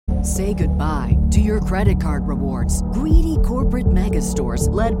Say goodbye to your credit card rewards. Greedy corporate mega stores,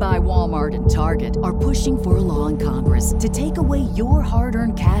 led by Walmart and Target, are pushing for a law in Congress to take away your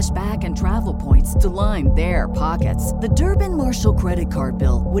hard-earned cash back and travel points to line their pockets. The Durbin-Marshall credit card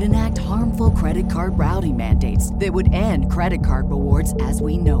bill would enact harmful credit card routing mandates that would end credit card rewards as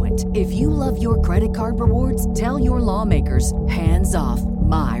we know it. If you love your credit card rewards, tell your lawmakers, hands off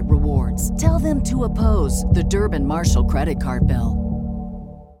my rewards. Tell them to oppose the Durbin-Marshall credit card bill.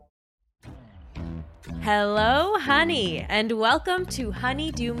 Hello, honey, and welcome to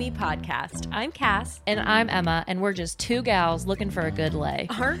Honey Do Me Podcast. I'm Cass. And I'm Emma, and we're just two gals looking for a good lay.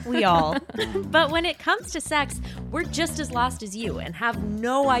 Aren't we all? But when it comes to sex, we're just as lost as you and have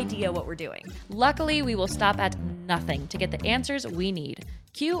no idea what we're doing. Luckily, we will stop at nothing to get the answers we need.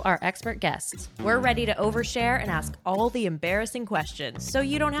 Cue our expert guests. We're ready to overshare and ask all the embarrassing questions so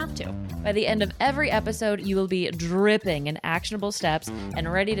you don't have to. By the end of every episode, you will be dripping in actionable steps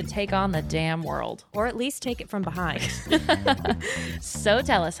and ready to take on the damn world. Or at least take it from behind. So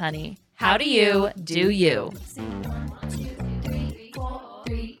tell us, honey, how do you do you?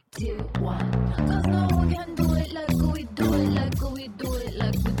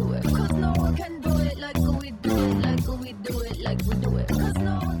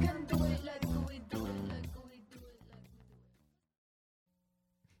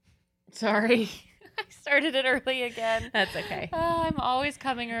 Sorry. I started it early again. That's okay. I'm always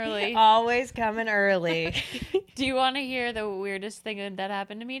coming early. Always coming early. Do you want to hear the weirdest thing that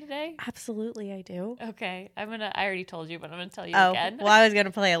happened to me today? Absolutely, I do. Okay. I already told you, but I'm going to tell you again. Well, I was going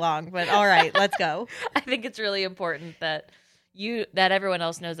to play along, but all right, let's go. I think it's really important that everyone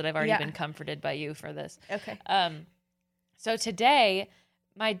else knows that I've already been comforted by you for this. Okay. So today,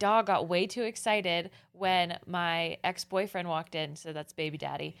 my dog got way too excited when my ex-boyfriend walked in. So that's baby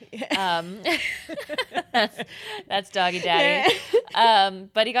daddy. That's doggy daddy.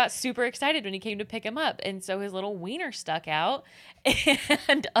 But he got super excited when he came to pick him up. And so his little wiener stuck out.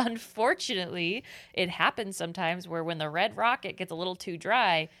 And unfortunately, it happens sometimes where when the red rocket gets a little too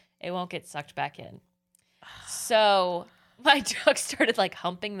dry, it won't get sucked back in. So my dog started like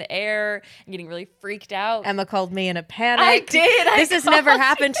humping the air and getting really freaked out. Emma called me in a panic. I did. This has never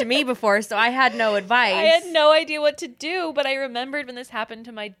happened to me before, so I had no advice. I had no idea what to do, but I remembered when this happened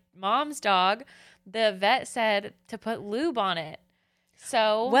to my mom's dog, the vet said to put lube on it.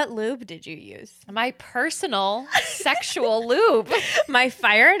 So what lube did you use? My personal sexual lube. My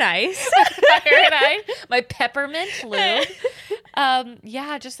Fire and Ice. My peppermint lube.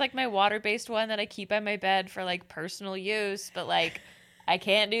 Just like my water-based one that I keep by my bed for like personal use, but like I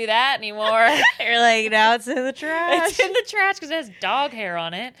can't do that anymore. You're like, now it's in the trash. It's in the trash because it has dog hair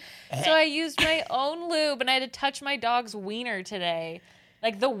on it. So I used my own lube and I had to touch my dog's wiener today.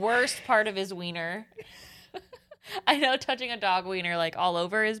 Like the worst part of his wiener. I know touching a dog wiener like all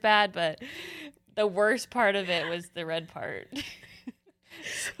over is bad, but the worst part of it was the red part.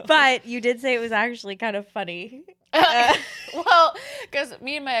 But you did say it was actually kind of funny. Well, because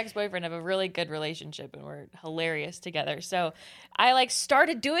me and my ex-boyfriend have a really good relationship and we're hilarious together. So I like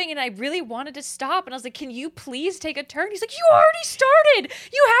started doing it and I really wanted to stop. And I was like, can you please take a turn? He's like, you already started.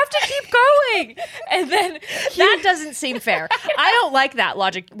 You have to keep going. And then that doesn't seem fair. I don't like that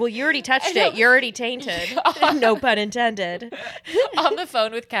logic. Well, you already touched it. You're already tainted. No pun intended. On the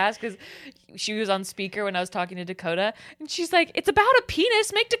phone with Cass, because she was on speaker when I was talking to Dakota, and she's like, it's about a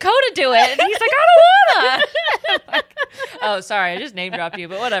penis, make Dakota do it. And he's like, I don't wanna. Like, oh, sorry, I just name dropped you,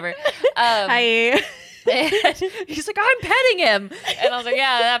 but whatever. Hi. And he's like, I'm petting him. And I was like,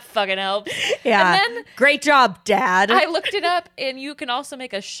 yeah, that fucking helps. Yeah. And then great job, Dad. I looked it up, and you can also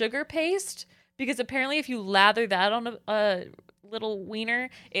make a sugar paste, because apparently if you lather that on a little wiener,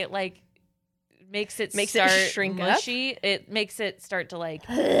 it like makes it shrink mushy. It makes it start to like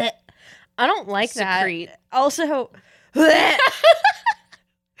I don't like secrete. That. Also, and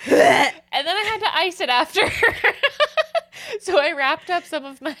then I had to ice it after. So I wrapped up some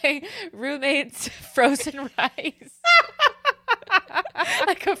of my roommate's frozen rice.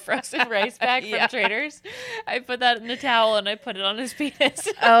 Like a frozen rice bag from Trader's. I put that in a towel and I put it on his penis.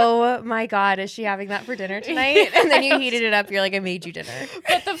 Oh my God, is she having that for dinner tonight? And then you heated it up. You're like, I made you dinner.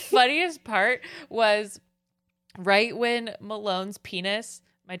 But the funniest part was right when Malone's penis,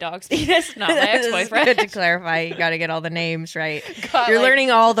 my dog's penis, not my ex-boyfriend. Good to clarify. You got to get all the names right. You're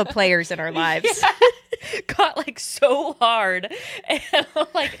learning all the players in our lives. Yeah, got like so hard and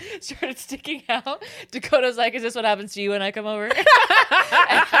like started sticking out. Dakota's like, is this what happens to you when I come over? And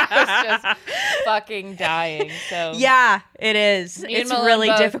I was just fucking dying. So yeah, it is. It's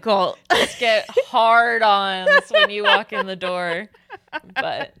really difficult. Just get hard ons when you walk in the door.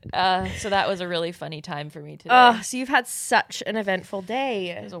 But so that was a really funny time for me today. Oh, so you've had such an eventful day.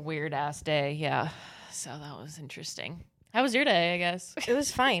 It was a weird ass day. Yeah. So that was interesting. How was your day, I guess? It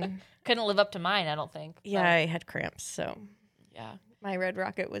was fine. Couldn't live up to mine, I don't think. Yeah, I had cramps, so yeah. my Red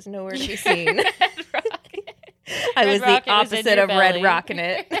Rocket was nowhere to be seen. Red Rocket. I was Red the Rocket was in opposite your of Red belly. Rockin'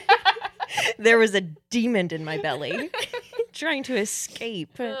 it. There was a demon in my belly trying to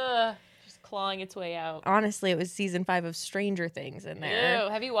escape. Just clawing its way out. Honestly, it was season 5 of Stranger Things in there. Ew.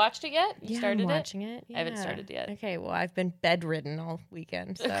 Have you watched it yet? You started I'm watching it? it. I haven't yeah. started yet. Okay, well, I've been bedridden all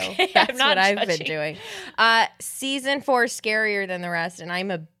weekend, so Okay, that's I'm not what I've been judging. doing. Season 4 is scarier than the rest, and I'm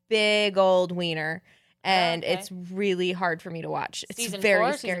a big old wiener, and Okay. it's really hard for me to watch. It's Season very 4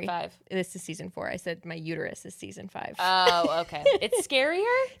 or scary. Season 5? This is season 4. I said my uterus is season 5. Oh, okay. It's scarier?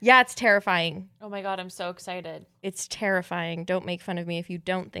 Yeah, it's terrifying. Oh my God, I'm so excited. It's terrifying. Don't make fun of me if you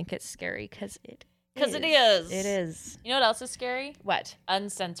don't think it's scary, because it Because it is. It is. You know what else is scary? What?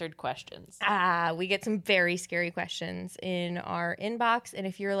 Uncensored questions. We get some very scary questions in our inbox. And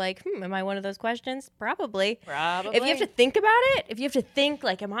if you're like, am I one of those questions? Probably. Probably. If you have to think about it, if you have to think,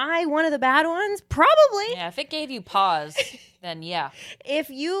 like, am I one of the bad ones? Probably. Yeah, if it gave you pause, then yeah. If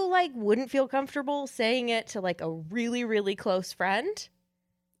you, like, wouldn't feel comfortable saying it to, like, a really, really close friend,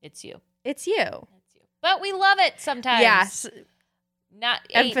 It's you. it's you. It's you. But we love it sometimes. Yes. Not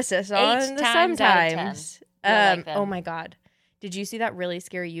eight, Emphasis 8 on the times out of 10. sometimes. You'll like them. Oh, my God. Did you see that really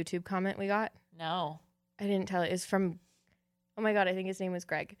scary YouTube comment we got? No. I didn't tell it. It's from, oh my God, I think his name was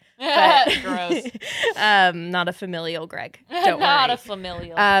Greg. Gross. Not a familial Greg. Don't Not worry. a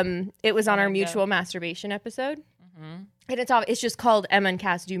familial. It was on our There you go. mutual masturbation episode. Mhm. And it's just called Emma and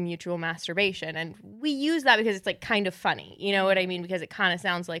Cass Do Mutual Masturbation. And we use that because it's like kind of funny. You know what I mean? Because it kind of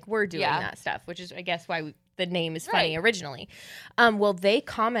sounds like we're doing Yeah. that stuff, which is, I guess, why the name is funny Right. originally. Well, they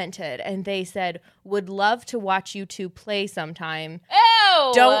commented and they said, would love to watch you two play sometime.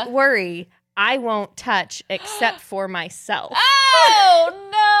 Ew! Don't worry. I won't touch except for myself. Oh,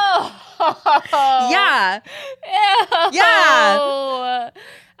 no! Yeah. Ew. Yeah.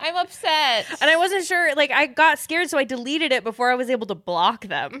 I'm upset. And I wasn't sure, like, I got scared, so I deleted it before I was able to block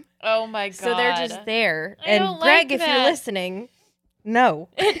them. Oh, my God. So they're just there. I And don't Greg, like if you're that. listening, no.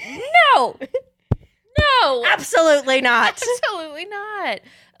 No! No! Absolutely not. Absolutely not.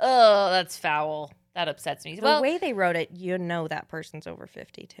 Oh, that's foul. That upsets me. The way they wrote it, you know that person's over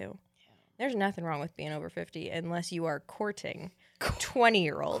 50, too. There's nothing wrong with being over 50 unless you are courting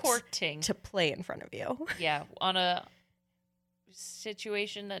 20-year-olds courting. to play in front of you. Yeah, on a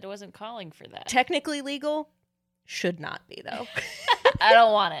situation that wasn't calling for that. Technically legal, should not be, though. I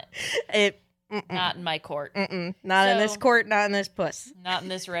don't want it. It Not in my court. not in this So- court, not in this puss. Not in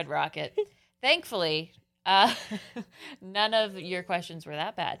this Red Rocket. Thankfully, none of your questions were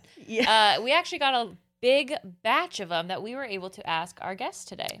that bad. Yeah. We actually got a big batch of them that we were able to ask our guest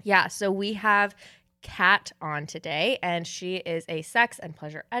today. Yeah, so we have Kat on today, and she is a sex and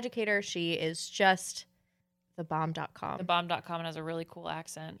pleasure educator. She is just thebomb.com. Thebomb.com has a really cool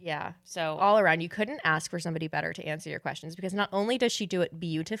accent. Yeah. So All around, you couldn't ask for somebody better to answer your questions because not only does she do it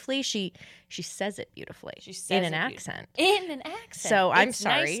beautifully, she says it beautifully. She says in an it beautifully. accent. in an accent. So I'm It's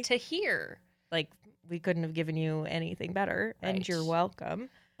sorry. nice to hear. Like, we couldn't have given you anything better, and Right. you're welcome.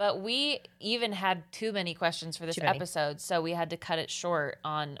 But we even had too many questions for this Too many. episode, so we had to cut it short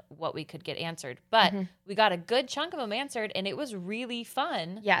on what we could get answered. But Mm-hmm. we got a good chunk of them answered, and it was really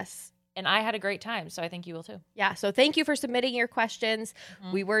fun. Yes. And I had a great time, so I think you will too. Yeah, so thank you for submitting your questions.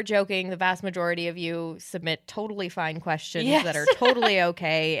 Mhm. We were joking. The vast majority of you submit totally fine questions Yes. that are totally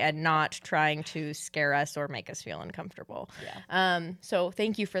okay and not trying to scare us or make us feel uncomfortable. Yeah. So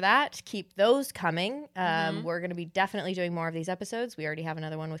thank you for that. Keep those coming. Mhm. We're going to be definitely doing more of these episodes. We already have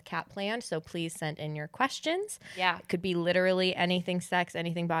another one with Kat planned, so please send in your questions. Yeah. It could be literally anything sex,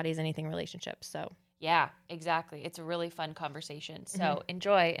 anything bodies, anything relationships. So Yeah, exactly. It's a really fun conversation. So Mm-hmm.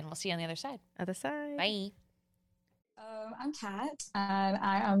 enjoy, and we'll see you on the other side. other side. Bye. I'm Kat, and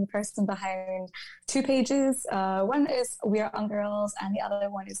I am the person behind 2 pages. One is We Are Ungirls, and the other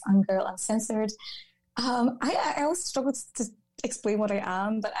one is Ungirl Uncensored. I always struggle to explain what I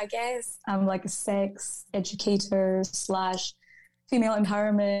am, but I guess I'm like a sex educator / female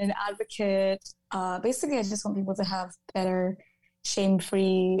empowerment advocate. Basically, I just want people to have better,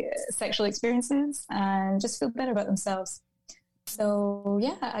 shame-free sexual experiences and just feel better about themselves. So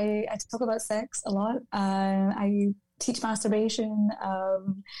yeah, I talk about sex a lot. I teach masturbation.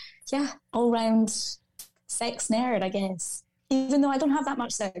 All round sex nerd, I guess. Even though I don't have that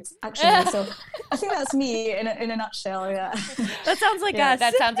much sex, actually. So I think that's me in a nutshell. Yeah. That sounds like Yeah, us.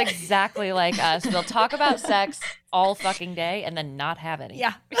 that sounds exactly like us. They'll talk about sex all fucking day and then not have any.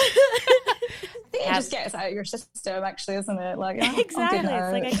 yeah. I think it just gets out of your system, actually, isn't it? Like, exactly.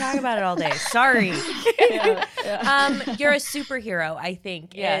 It's like I talk about it all day. Sorry. You're a superhero, I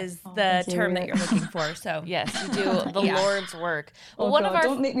think, is the term that you're looking for. So yes, you do the Lord's work. Well,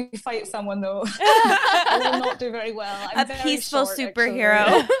 don't make me fight someone though. I will not do very well. I'm a peaceful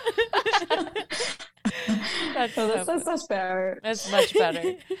superhero. That's much better. That's much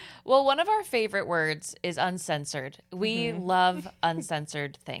better. Well, one of our favorite words is uncensored. We love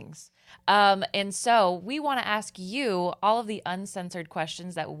uncensored things. And so we want to ask you all of the uncensored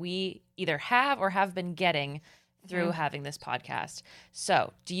questions that we either have or have been getting through having this podcast.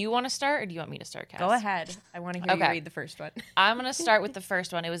 So do you want to start or do you want me to start, Cass? Go ahead. I want to hear you read the first one. I'm going to start with the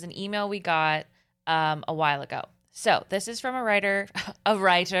first one. It was an email we got a while ago. So this is from a writer,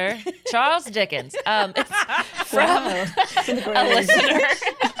 Charles Dickens. It's from a listener.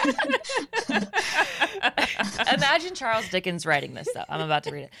 Imagine Charles Dickens writing this, though. I'm about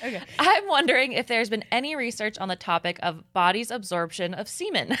to read it. Okay. I'm wondering if there's been any research on the topic of body's absorption of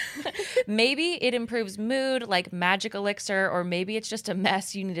semen. Maybe it improves mood like magic elixir, or maybe it's just a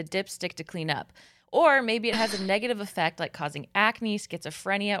mess you need a dipstick to clean up. Or maybe it has a negative effect like causing acne,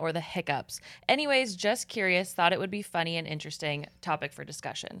 schizophrenia, or the hiccups. Anyways, just curious, thought it would be funny and interesting topic for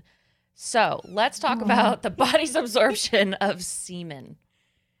discussion. So let's talk about the body's absorption of semen.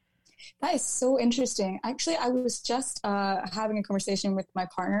 That is so interesting. Actually, I was just having a conversation with my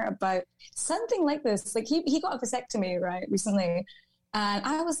partner about something like this. Like he got a vasectomy, right, recently. And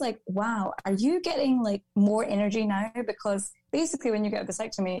I was like, wow, are you getting like more energy now? Because basically when you get a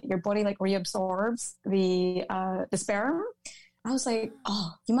vasectomy, your body like reabsorbs the sperm. I was like,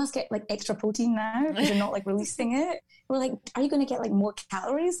 oh, you must get like extra protein now because you're not like releasing it. We're like, are you going to get like more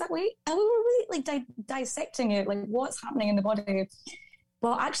calories that way? And we were really like dissecting it, like what's happening in the body.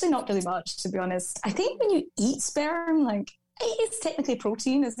 Well, actually not really much, to be honest. I think when you eat sperm, like it's technically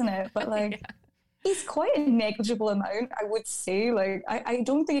protein, isn't it? But like... It's quite a negligible amount, I would say. Like, I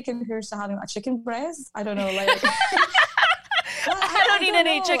don't think it compares to having a chicken breast. I don't know, like... Well, I don't eat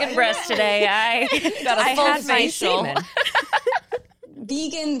any chicken breast today. I got a full facial.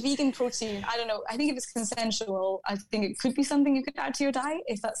 Vegan protein. I don't know. I think if it's consensual, I think it could be something you could add to your diet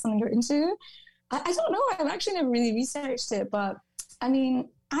if that's something you're into. I don't know. I've actually never really researched it, but I mean,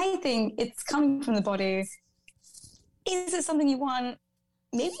 I think it's coming from the body. Is it something you want?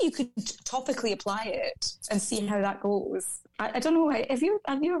 Maybe you could topically apply it and see how that goes. I don't know. Have you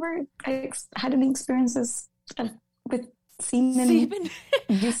ever had any experiences with semen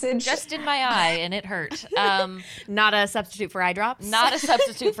usage? Just in my eye, and it hurt. Not a substitute for eye drops. Not a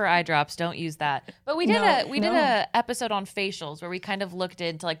substitute for eye drops. Don't use that. But we did a episode on facials where we kind of looked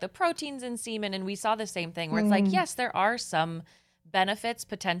into like the proteins in semen, and we saw the same thing where it's like, yes, there are some benefits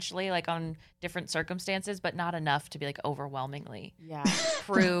potentially like on different circumstances, but not enough to be like overwhelmingly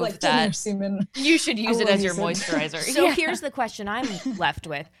prove like that you should use it as your moisturizer. So here's the question I'm left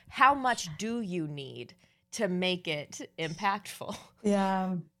with. How much do you need to make it impactful?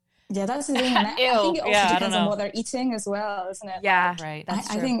 Yeah, that's the thing. I think it also depends on what they're eating as well, isn't it? Yeah, right. I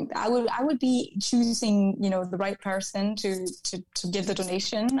think I would be choosing, the right person to give the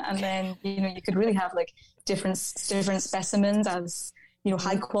donation, and then you could really have like different specimens as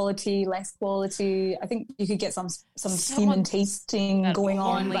high quality, less quality. I think you could get some semen tasting going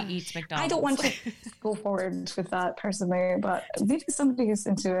on. Only eats McDonald's. I don't want to go forward with that personally, but maybe somebody who's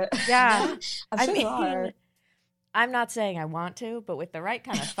into it. Yeah, I'm sure there are. I'm not saying I want to, but with the right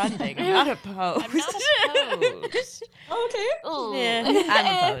kind of funding, I'm not opposed. I'm not opposed. Okay. Yeah,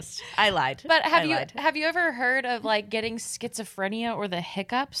 I'm opposed. I lied. But have you ever heard of like getting schizophrenia or the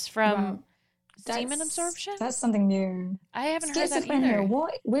hiccups from semen absorption? That's something new. I haven't heard that either.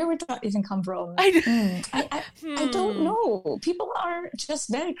 Where would that even come from? I don't know. People are just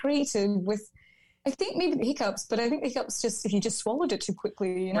very creative with. I think maybe the hiccups, but I think the hiccups just if you just swallowed it too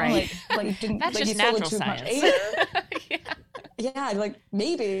quickly, right. like you didn't. That's like just you swallowed natural too science. much air. Yeah, like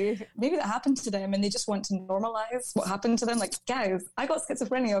maybe that happened to them, and they just want to normalize what happened to them. Like, guys, I got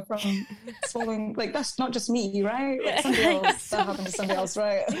schizophrenia from swallowing. Like, that's not just me, right? Like, somebody else that happened to somebody else,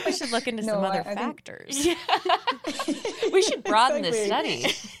 right? We should look into some other factors. We should broaden this study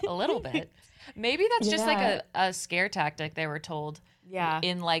a little bit. Maybe that's just like a scare tactic they were told. Yeah.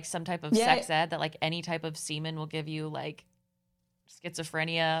 In like some type of sex ed that like any type of semen will give you like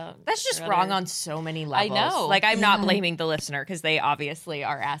schizophrenia. That's just wrong on so many levels. I know. Like I'm not blaming the listener because they obviously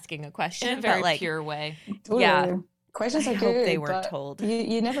are asking a question in a very like, pure way. Totally. Yeah. Questions are I good. hope they were but told.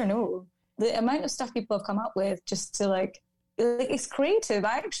 You never know. The amount of stuff people have come up with just to like it's creative.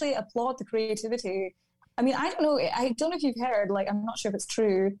 I actually applaud the creativity. I mean, I don't know if you've heard, like I'm not sure if it's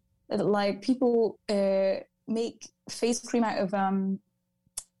true, that like people make face cream out of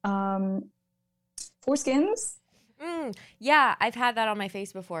foreskins? Yeah, I've had that on my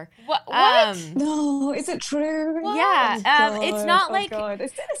face before. What? No, is it true? Yeah, it's not like God.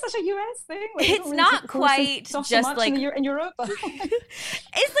 It's such a US thing. Like, it's not quite just like in Europe.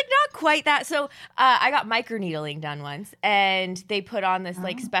 it's like not quite that. So I got microneedling done once, and they put on this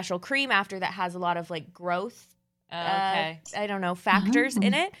like special cream after that has a lot of like growth. I don't know, factors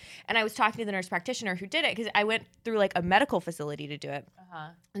in it. And I was talking to the nurse practitioner who did it because I went through like a medical facility to do it.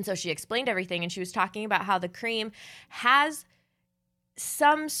 And so she explained everything, and she was talking about how the cream has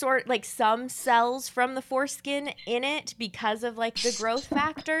some cells from the foreskin in it because of like the growth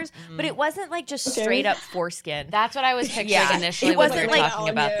factors, but it wasn't like just straight up foreskin. That's what I was picturing initially it when we wasn't were like, talking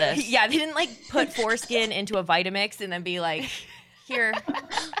about this. Yeah, they didn't like put foreskin into a Vitamix and then be like, here.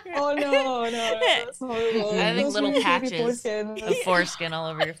 Oh no, that's horrible. I think Those little really heavy patches of foreskin all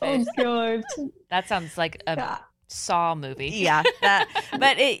over your face. Oh god. That sounds like a Saw movie. Yeah,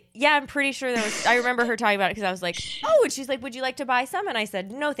 I'm pretty sure there was. I remember her talking about it because I was like, oh, and she's like, would you like to buy some? And I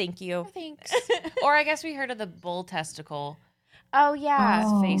said, no, thank you. No, thanks. Or I guess we heard of the bull testicle. Oh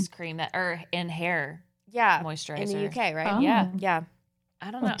yeah, face cream that or in hair. Yeah, moisturizer in the UK, right? Yeah.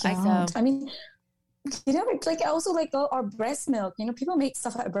 I don't know. I mean, you know, like also like our breast milk. You know, people make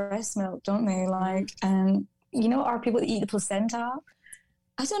stuff out of breast milk, don't they? Like, and you know, are people that eat the placenta?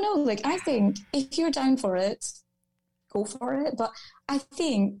 I don't know. Like, I think if you're down for it, go for it. But I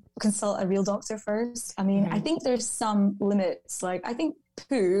think consult a real doctor first. I mean, I think there's some limits. Like, I think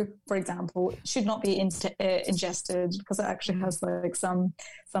poo, for example, should not be ingested because it actually has like some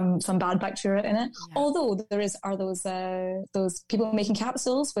bad bacteria in it. Yeah. Although are those people making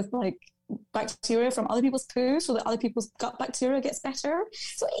capsules with like bacteria from other people's poo so that other people's gut bacteria gets better.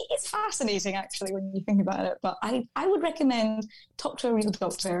 So it's fascinating actually when you think about it. But I would recommend talk to a real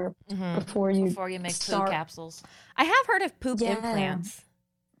doctor before you make poo capsules. I have heard of poop implants.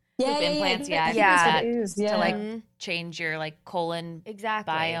 Poop implants, to like change your like colon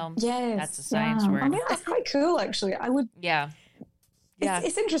biome. Yes, that's a science word. I mean, that's quite cool actually. I would. Yeah.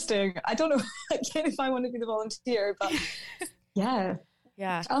 It's interesting. I don't know again if I want to be the volunteer, but yeah.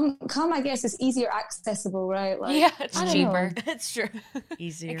 Yeah. I guess is easier accessible, right? Like, yeah, it's cheaper. It's true.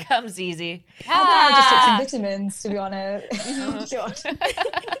 Easier. It comes easy. I just took some vitamins, to be honest. Oh, God.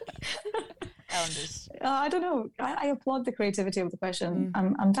 I don't know. I applaud the creativity of the question.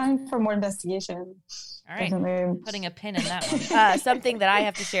 I'm down for more investigation. All right. Definitely. Putting a pin in that one. Something that I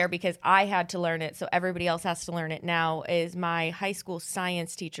have to share because I had to learn it, so everybody else has to learn it now, is my high school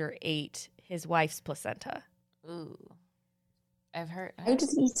science teacher ate his wife's placenta. Ooh. I've heard. How did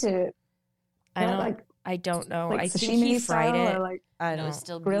he eat it? I don't know. Like I think he fried it. Or like, I don't know. It was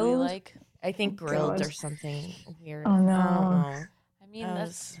still grilled. Like I think grilled or something weird. Oh no. I don't know. I mean,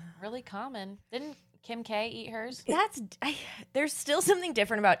 that's really common. Didn't Kim K eat hers? There's still something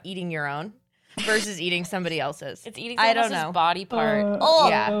different about eating your own versus eating somebody else's. It's eating someone else's body part.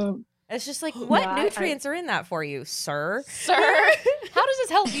 Yeah. It's just like, what nutrients are in that for you, sir? Sir, how does this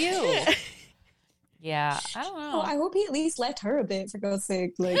help you? Yeah, I don't know. Oh, I hope he at least left her a bit, for God's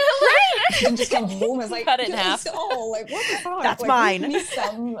sake. Like, right? And just come home and like, cut it in half. Oh, like, what the fuck? That's like, mine.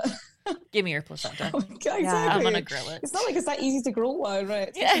 Give me your placenta. Oh, exactly. Yeah, I'm gonna grill it. It's not like it's that easy to grow one,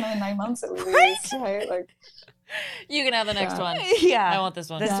 right? It's like 9 months at least, right? Like, you can have the next one. Yeah, I want this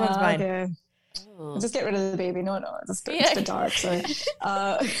one. This one's mine. Okay. Just get rid of the baby. No, it's a bit dark. So,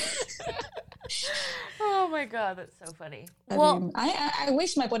 oh my God, that's so funny. I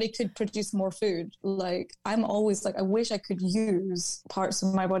wish my body could produce more food. Like, I'm always like, I wish I could use parts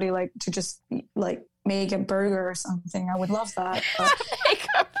of my body like to just like make a burger or something. I would love that. Make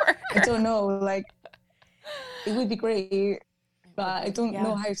a burger. I don't know. Like, it would be great. But I don't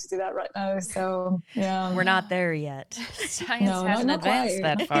know how to do that right now. So, yeah. We're not there yet. Science hasn't advanced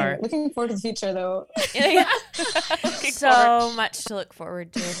that far. Looking forward to the future, though. Yeah. So much to look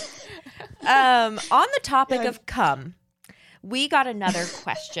forward to. On the topic of cum, we got another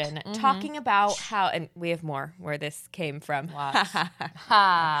question talking about how, and we have more where this came from.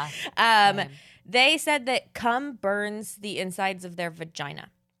 They said that cum burns the insides of their vagina.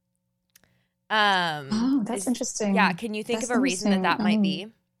 That's interesting. Yeah, can you think of a reason that might be?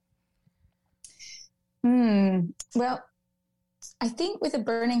 Well, I think with a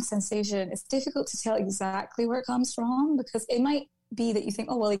burning sensation, it's difficult to tell exactly where it comes from because it might be that you think,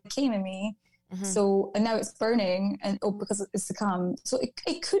 oh, well, it came in me, so and now it's burning, and because it's the cum. So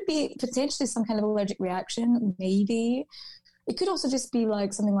it could be potentially some kind of allergic reaction, maybe. It could also just be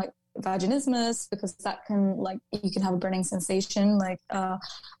like something like vaginismus because that can you can have a burning sensation. Like I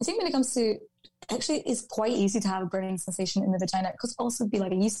think when it comes to actually it's quite easy to have a burning sensation in the vagina. It could also be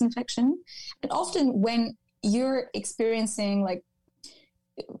like a yeast infection. And often when you're experiencing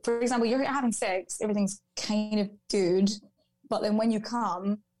for example, you're having sex, everything's kind of good, but then when you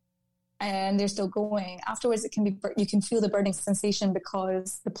come and they're still going, afterwards it can be, you can feel the burning sensation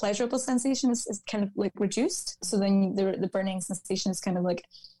because the pleasurable sensation is kind of like reduced. So then the burning sensation is kind of like,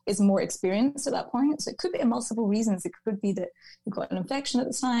 is more experienced at that point. So it could be multiple reasons. It could be that you've got an infection at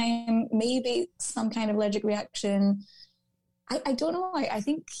the time, maybe some kind of allergic reaction. I don't know. I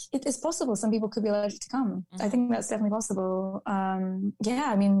think it is possible. Some people could be allergic to cum. I think that's definitely possible.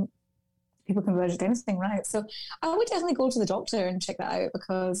 Yeah, I mean, people can be allergic to anything, right? So I would definitely go to the doctor and check that out,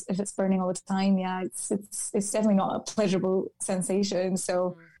 because if it's burning all the time, yeah, it's definitely not a pleasurable sensation.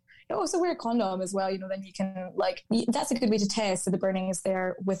 So also wear a condom as well, you know, then you can like, that's a good way to test if the burning is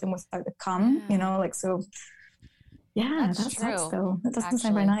there with and without the cum, you know, like, so yeah, that's true. That doesn't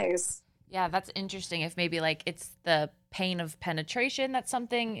sound very nice. Yeah, that's interesting. If maybe like it's the pain of penetration that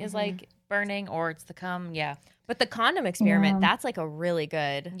something is like burning, or it's the cum. Yeah. But the condom experiment, that's like a really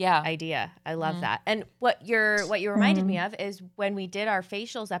good idea. I love that. And what you reminded me of is when we did our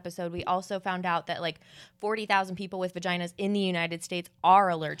facials episode, we also found out that like 40,000 people with vaginas in the United States are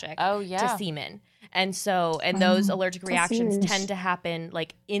allergic to semen. And so, and those allergic reactions tend to happen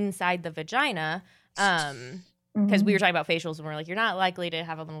like inside the vagina. Because we were talking about facials and we're like, you're not likely to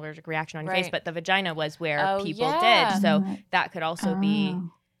have an allergic reaction on your face, but the vagina was where people did. So that could also be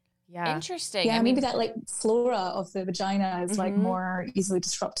interesting. Yeah, maybe that like flora of the vagina is like more easily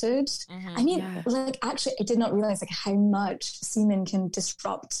disrupted. I mean, like actually I did not realize like how much semen can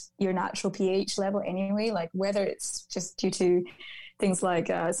disrupt your natural pH level anyway, like whether it's just due to things like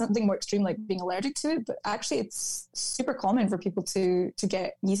something more extreme like being allergic to it, but actually it's super common for people to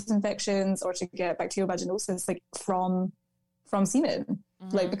get yeast infections or to get bacterial vaginosis like from semen,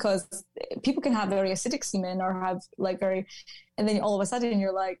 like because people can have very acidic semen or have like and then all of a sudden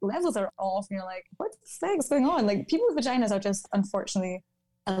your like levels are off and you're like, what the heck is going on? Like people with vaginas are just unfortunately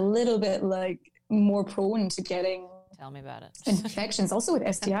a little bit like more prone to getting tell me about it infections, also with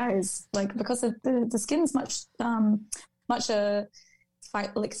STIs, like because of the skin's much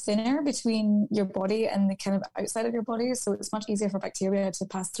like thinner between your body and the kind of outside of your body, so it's much easier for bacteria to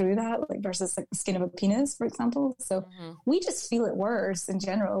pass through that, like versus like the skin of a penis, for example. So we just feel it worse in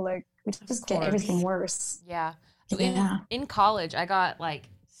general, like we just get everything worse. In college I got like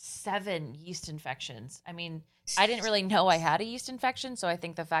 7 yeast infections. I mean, I didn't really know I had a yeast infection, so I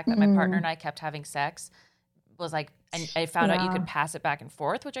think the fact that my partner and I kept having sex was like, and I found out you could pass it back and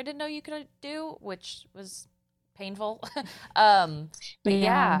forth, which I didn't know you could do, which was painful. But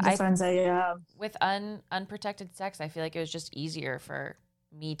with unprotected sex, I feel like it was just easier for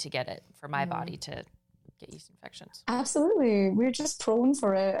me to get it, for my body to get yeast infections. Absolutely. We're just prone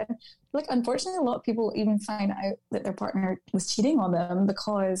for it. Like, unfortunately, a lot of people even find out that their partner was cheating on them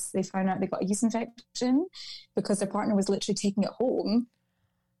because they found out they got a yeast infection because their partner was literally taking it home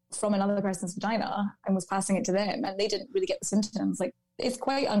from another person's vagina and was passing it to them, and they didn't really get the symptoms. Like, it's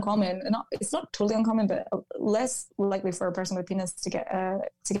quite uncommon, and it's not totally uncommon, but less likely for a person with a penis to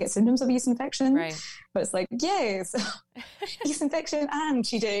get symptoms of yeast infection. Right. But it's like, yes, yeast infection and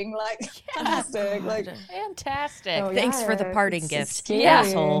cheating, like fantastic, like fantastic. Oh, thanks for the parting gift,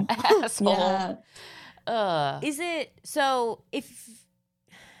 asshole. Is it so? If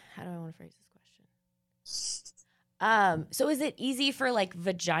how do I want to phrase this question? So is it easy for like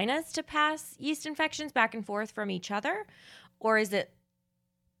vaginas to pass yeast infections back and forth from each other, or is it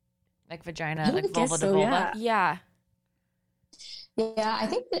like vagina, like vulva to vulva? Yeah, I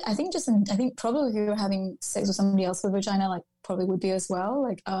think probably if you were having sex with somebody else with a vagina, like probably would be as well.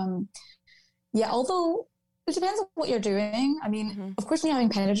 Like, although it depends on what you're doing. I mean, of course, when you're having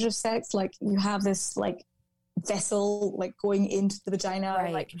penetrative sex, like you have this like vessel like going into the vagina,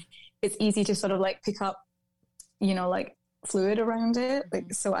 and, like it's easy to sort of like pick up, you know, like fluid around it.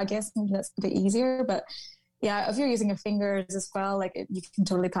 Like, so I guess maybe that's a bit easier, but yeah, if you're using your fingers as well, like you can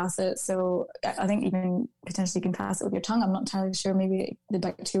totally pass it. So I think even potentially you can pass it with your tongue. I'm not entirely sure. Maybe the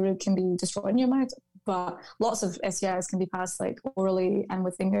bacteria can be destroyed in your mouth, but lots of STIs can be passed like orally and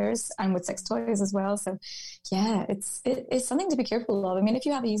with fingers and with sex toys as well. So yeah, it's something to be careful of. I mean, if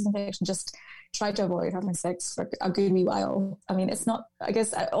you have a yeast infection, just try to avoid having sex for a good wee while. I mean, it's not, I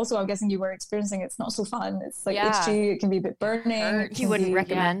guess, also I'm guessing you were experiencing it's not so fun. It's like itchy, it can be a bit burning. You wouldn't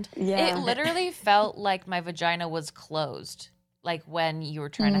recommend? Yeah. It literally felt like my vagina was closed, like when you were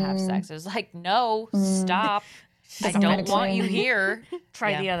trying to have sex. It was like, no, stop. I don't want you here.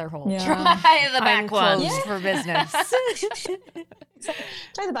 Try the other hole. Yeah. Try the back one. For business.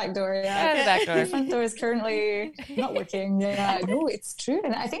 Try the back door. Try the back door. The front door is currently not working. Yeah, no, it's true.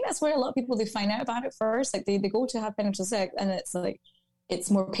 And I think that's where a lot of people, they find out about it first. Like they go to have penetrative sex and it's like, it's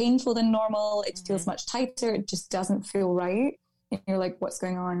more painful than normal. It feels much tighter. It just doesn't feel right. and you're like, what's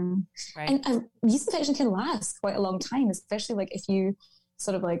going on? Right. And yeast infection can last quite a long time, especially like if you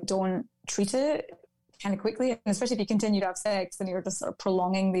sort of like don't treat it kind of quickly, and especially if you continue to have sex and you're just sort of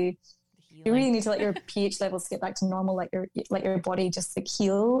prolonging the Healing. you really need to let your pH levels get back to normal, let your body just like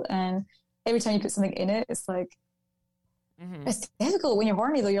heal. And every time you put something in it, it's like it's difficult when you're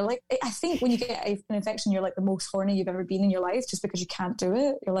horny though. You're like, I think when you get an infection, you're like the most horny you've ever been in your life, just because you can't do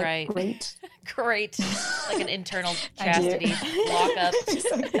it. You're like, Right. great. Great. Like an internal chastity walk up.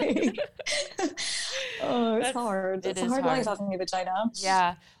 Exactly. Oh, it's hard. It It's is a hard hard. life having a vagina.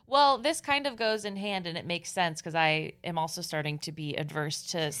 Yeah. Well, this kind of goes in hand, and it makes sense because I am also starting to be adverse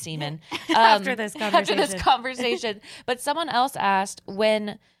to semen After this conversation. But someone else asked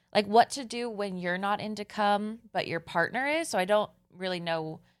what to do when you're not into cum, but your partner is. So I don't really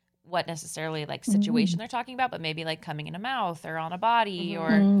know what necessarily like situation they're talking about, but maybe like coming in a mouth or on a body or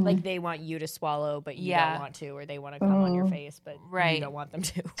Like they want you to swallow, but you don't want to, or they want to come on your face, but you don't want them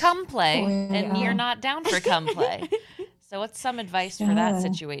to. cum play, Oh, yeah. and you're not down for cum play. So what's some advice for that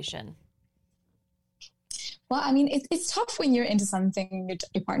situation? Well, I mean, it's tough when you're into something and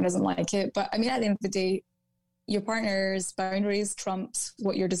your partner doesn't like it. But I mean, at the end of the day, your partner's boundaries trumps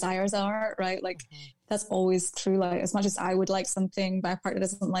what your desires are, right? Like that's always true. Like as much as I would like something, my partner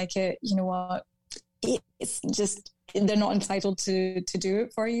doesn't like it, you know what? It's just, they're not entitled to do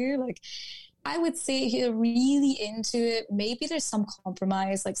it for you. Like I would say if you're really into it, maybe there's some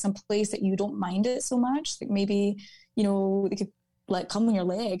compromise, like some place that you don't mind it so much. Like maybe, you know, they could like come on your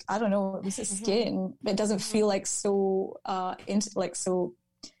leg. I don't know, at least it's skin. It doesn't feel like so so.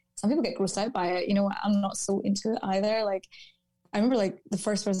 Some people get grossed out by it. You know, I'm not so into it either. Like, I remember like the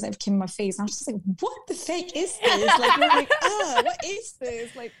first person that came in my face, and I was just like, "What the fuck is this?" Like, you're like, what is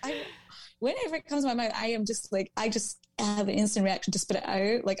this? Like, whenever it comes to my mouth, I am just like, I have an instant reaction to spit it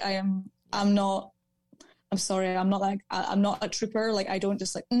out. Like, I'm sorry, I'm not like, I'm not a trooper. Like, I don't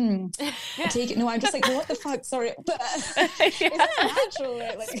just like, I take it. No, I'm just like, what the fuck? Sorry, but it's not natural.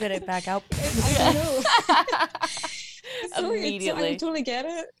 Like, Spit it back out. I know. So Immediately. I totally get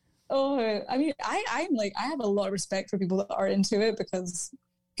it. Oh, I mean, I'm like, I have a lot of respect for people that are into it, because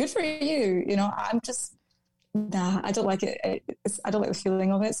good for you. You know, I'm just, I don't like it. I don't like the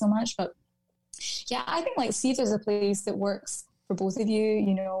feeling of it so much. But yeah, I think like, see if there's a place that works for both of you.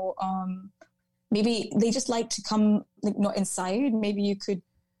 You know, maybe they just like to come like not inside. Maybe you could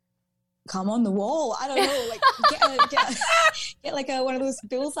come on the wall. I don't know, like get like one of those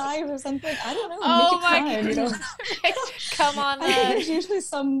bullseyes or something. I don't know. Oh make it fun, you know. Come on I think the there's usually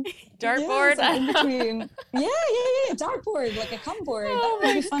some dartboard. yeah, in between. Yeah, dartboard, like a cum board. Oh that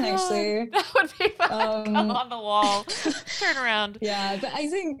would be my fun, God. actually. That would be fun. Come on the wall. Turn around. Yeah, but I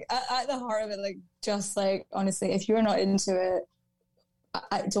think at the heart of it, like, just like, honestly, if you're not into it,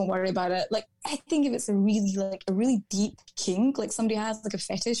 I don't worry about it. Like, I think if it's a really deep kink, like somebody has like a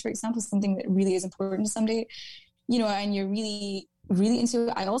fetish, for example, something that really is important to somebody, you know, and you're really, really into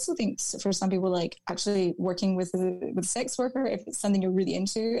it. I also think for some people, like actually working with a sex worker, if it's something you're really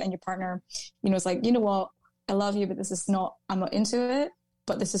into and your partner, you know, is like, you know what, I love you, but I'm not into it,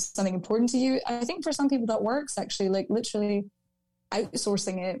 but this is something important to you. I think for some people that works, actually, like literally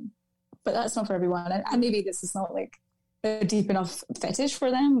outsourcing it, but that's not for everyone. And maybe this is not like a deep enough fetish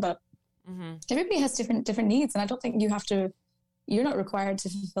for them, but everybody has different needs, and I don't think you're not required to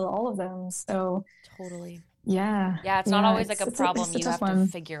fulfill all of them. So Totally. Yeah, it's not always like a problem you have to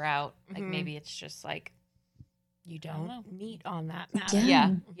figure out. Like maybe it's just like you don't meet on that matter.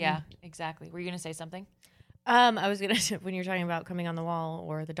 Yeah, exactly. Were you gonna say something? I was gonna, when you're talking about coming on the wall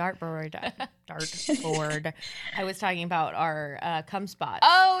or the dartboard, I was talking about our cum spot.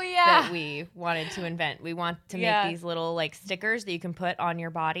 Oh yeah, that we wanted to invent. We want to make these little like stickers that you can put on your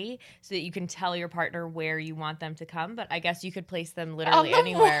body so that you can tell your partner where you want them to come. But I guess you could place them literally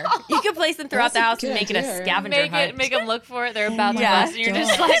anywhere. Wall. You could place them throughout the house and make it a scavenger hunt. Make them look for it. They're about to bust, and you're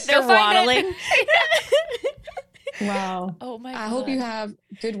just like they're waddling. Wow. Oh my God. I hope you have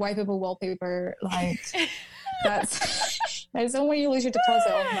good wipeable wallpaper. Like that's when you lose your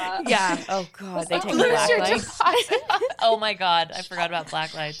deposit on that. Yeah. Oh God, they take black lights. Oh my God, I forgot about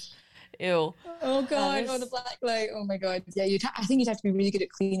black lights. Ew. Oh God, the black light. Oh my God. Yeah, I think you'd have to be really good at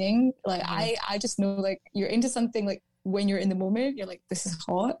cleaning. Like I just know, like, you're into something, like when you're in the moment, you're like, this is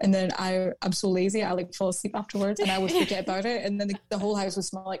hot, and then I'm so lazy, I like fall asleep afterwards, and I would forget about it, and then the whole house would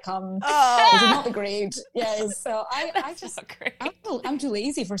smell like cum. Which is not the great. Yeah. So I just I'm too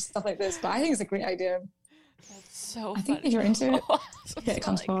lazy for stuff like this, but I think it's a great idea. So I think if you're into it, it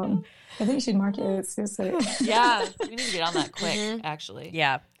comes from. I think you should market it. Seriously. Yeah, we need to get on that quick. Actually.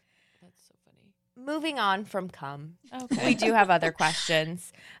 Yeah. That's so funny. moving on from cum. Okay. We do have other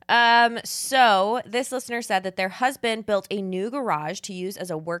questions. So this listener said that their husband built a new garage to use as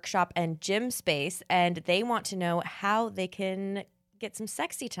a workshop and gym space, and they want to know how they can get some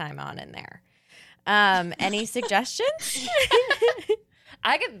sexy time on in there. Any suggestions?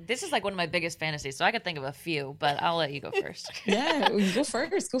 This is like one of my biggest fantasies, so I could think of a few, but I'll let you go first. Yeah, go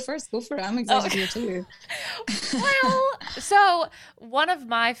first. Go for it. I'm excited here too. Well, so one of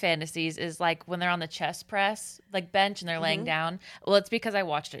my fantasies is like when they're on the chest press, like bench, and they're laying down. Well, it's because I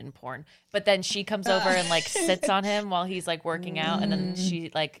watched it in porn. But then she comes over and like sits on him while he's like working out, and then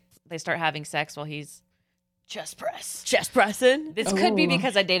they start having sex while he's chest pressing. This could be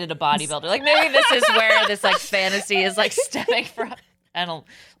because I dated a bodybuilder. Like maybe this is where this like fantasy is like stemming from. I don't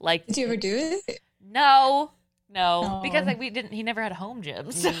like. Did you ever do it? No, because like he never had a home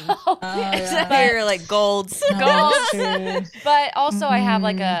gym, so You're like golds. But also I have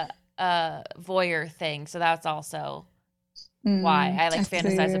like a voyeur thing, so that's also why I like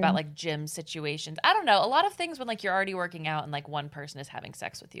fantasize about like gym situations. I don't know, a lot of things when like you're already working out and like one person is having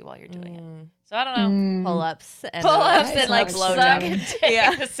sex with you while you're doing it. So I don't know, Pull-ups and like blow suck job. and take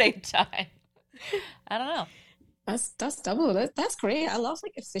at the same time. I don't know. That's double. That's great. I love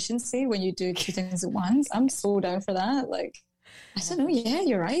like efficiency when you do two things at once. I'm so down for that. Like, I don't know. Yeah,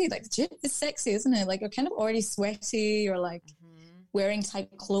 you're right. Like, the gym is sexy, isn't it? Like, you're kind of already sweaty. You're like wearing tight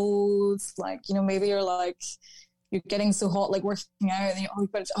clothes. Like, you know, maybe you're getting so hot, like working out, and I'm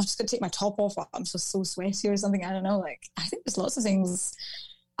just gonna take my top off. I'm just so sweaty or something. I don't know. Like, I think there's lots of things.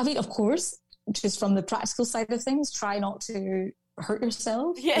 I mean, of course, just from the practical side of things, try not to hurt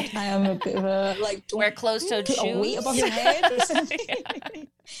yourself. Yeah. Like, I am a bit of a like don't Wear closed-toed put shoes. a weight above your head or something.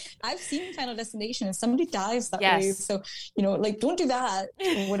 I've seen Final Destination and somebody dies that way. So, you know, like don't do that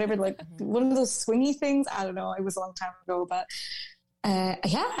or whatever, like one of those swingy things. I don't know. It was a long time ago, but yeah,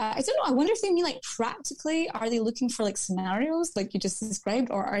 I don't know. I wonder if they mean like practically, are they looking for like scenarios like you just described,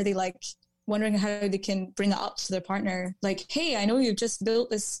 or are they like wondering how they can bring that up to their partner? Like, hey, I know you've just built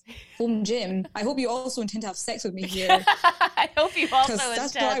this home gym. I hope you also intend to have sex with me here. I hope you also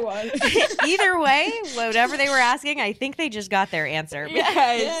That's what I want. Either way, whatever they were asking, I think they just got their answer. Because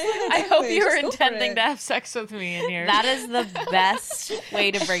I hope you were Just go for intending it. to have sex with me in here. that is the best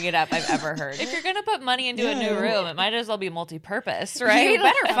way to bring it up I've ever heard. If you're gonna put money into a new room, it might as well be multi-purpose, right? You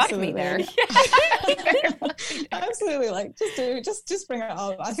better fuck me there. Absolutely. Like, just bring it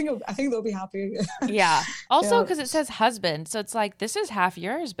up. I think they'll be happy. Yeah. Also, because it says husband, so it's like this is half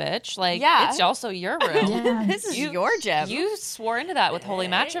yours, bitch. Like, Yeah. it's also your room. Yeah. This is your gym. You swore into that with holy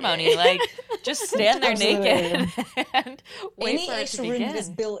matrimony. Like, just stand there naked and wait Any for it to extra room begin. that's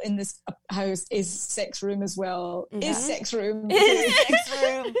built in this house is sex room as well. Is sex room. Sex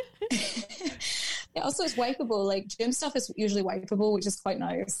room. Yeah, also it's wipeable. Like gym stuff is usually wipeable, which is quite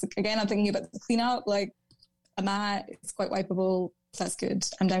nice. Like, again, I'm thinking about the cleanup, like a mat, it's quite wipeable. That's good.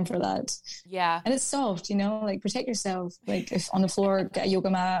 I'm down for that. Yeah. And it's soft, you know, like protect yourself. Like if on the floor, get a yoga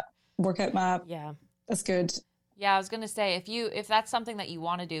mat, workout mat. Yeah. That's good. Yeah, I was gonna say if that's something that you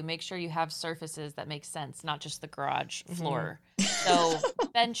want to do, make sure you have surfaces that make sense, not just the garage floor. So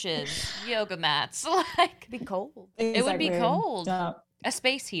benches, yoga mats, like Be cold. it would be Exactly. cold. Yeah. A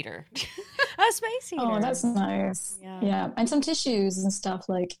space heater. A space heater. Oh, that's nice. Yeah. And some tissues and stuff.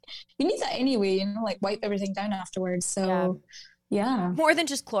 Like you need that anyway, you know, like wipe everything down afterwards. So yeah. More than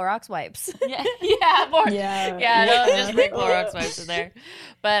just Clorox wipes. yeah, more. Yeah. Don't just bring Clorox wipes in there.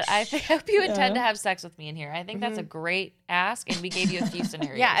 But I hope you intend to have sex with me in here. I think that's a great ask, and we gave you a few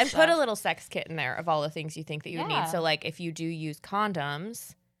scenarios. Yeah, and so. put a little sex kit in there of all the things you think that you would Yeah. need. So, like, if you do use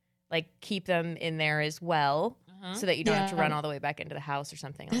condoms, like, keep them in there as well so that you don't have to run all the way back into the house or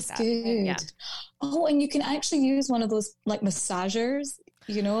something That's like that. good. Yeah. Oh, and you can actually use one of those like massagers,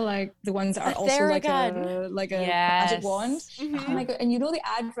 you know, like the ones that are also Theragun. like a Yes. magic wand. Oh my God. And you know the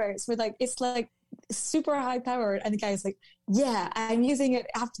adverts where like it's like super high powered and the guy's like, yeah, I'm using it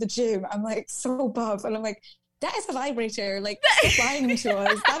after the gym. I'm like so buff. And I'm like, that is a vibrator. Like, stop lying to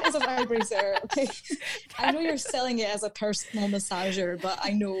us. That is a vibrator. Okay. I know you're selling it as a personal massager, but I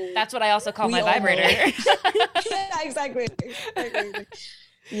know. That's what I also call We my all know. vibrator. Yeah, exactly.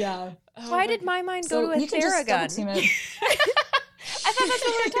 Yeah. Why did my mind go to a you can just double team Theragun? it. I thought that's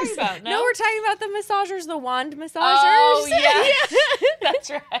what we were talking about. No, we're talking about the massagers, the wand massagers. Oh, yeah. That's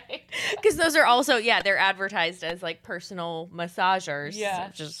right. Because those are also, they're advertised as like personal massagers. Yeah.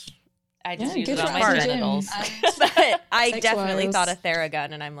 Just, I just Yeah, use good it on for my after gym. genitals. but I Sex definitely wise. thought a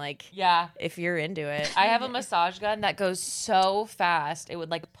Theragun, and I'm like, Yeah. if you're into it. I have a massage gun that goes so fast it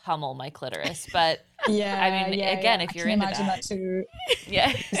would like pummel my clitoris. But Yeah. I mean, again, if I you're can into imagine that. that too.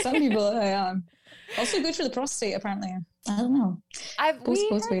 yeah, Some people, yeah. Also good for the prostate, apparently. I don't know. we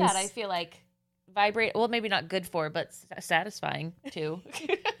both heard that. ways. I feel like vibrate. Well, maybe not good for, but satisfying too.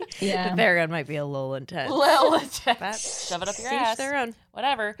 Yeah. The Theragun might be a little intense. Shove it up your ass. Their own.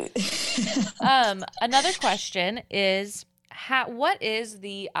 Whatever. Another question is, what is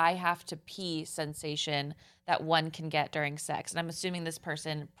the I have to pee sensation that one can get during sex? And I'm assuming this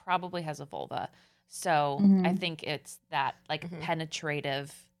person probably has a vulva. So I think it's that like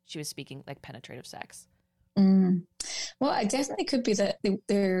penetrative. She was speaking like penetrative sex. Well, it definitely could be that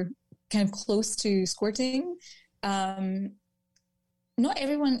they're kind of close to squirting. Not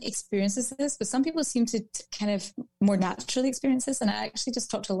everyone experiences this, but some people seem to kind of more naturally experience this. And I actually just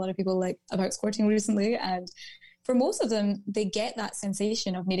talked to a lot of people like about squirting recently, and for most of them, they get that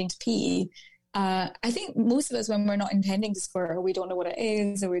sensation of needing to pee. I think most of us, when we're not intending to squirt, or we don't know what it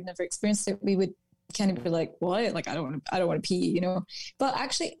is, or we've never experienced it, we would kind of be like, what? Like, I don't want to pee, you know? But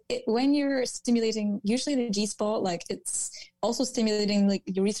actually, when you're stimulating, usually the G-spot, like it's also stimulating like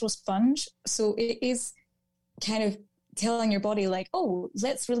urethral sponge. So it is kind of telling your body like, oh,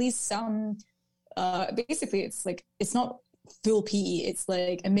 let's release some, basically it's like, it's not full pee. It's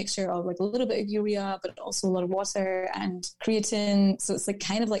like a mixture of like a little bit of urea, but also a lot of water and creatine. So it's like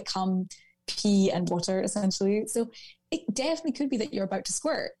kind of like cum, pee and water essentially. So it definitely could be that you're about to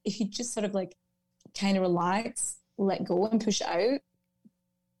squirt. If you just sort of like kind of relax, let go and push it out,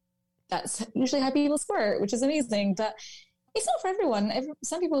 that's usually how people squirt, which is amazing. But it's not for everyone.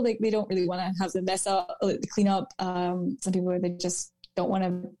 Some people, like, they don't really want to have the mess up, like, the clean up. Some people, they just don't want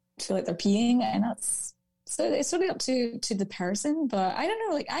to feel like they're peeing, and that's, so it's sort of up to the person. But I don't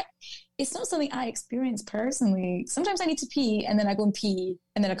know, like, it's not something I experience personally. Sometimes I need to pee, and then I go and pee,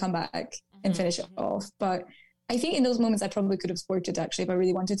 and then I come back and finish it off. But I think in those moments I probably could have squirted, actually, if I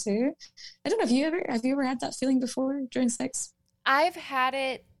really wanted to. I don't know, have you ever had that feeling before during sex? I've had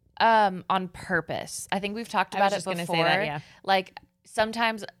it on purpose. I think we've talked about it before. Say that, yeah. Like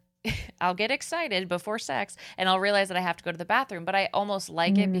sometimes I'll get excited before sex and I'll realize that I have to go to the bathroom, but I almost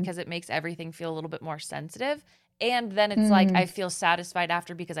like it because it makes everything feel a little bit more sensitive. And then it's like I feel satisfied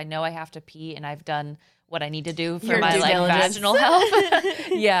after because I know I have to pee and I've done what I need to do for my like vaginal health.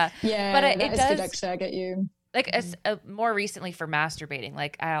 Yeah. But it does. Good, actually, I get you. Like more recently for masturbating,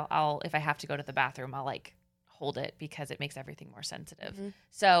 like I'll if I have to go to the bathroom, I'll like hold it because it makes everything more sensitive.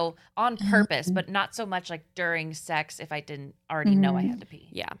 So on purpose, but not so much like during sex if I didn't already know I had to pee.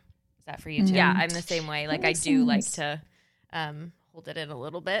 Yeah. Is that for you too? Yeah, I'm the same way. Like I do like to hold it in a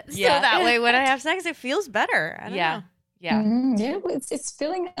little bit. Yeah. So that way when I have sex it feels better. I don't know. Yeah. Yeah, well, it's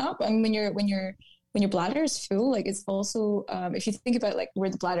filling up. And when your bladder is full, like it's also if you think about like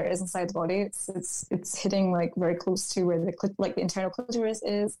where the bladder is inside the body, it's hitting like very close to where the internal clitoris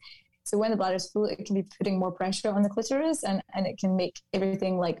is. So when the bladder is full, it can be putting more pressure on the clitoris, and it can make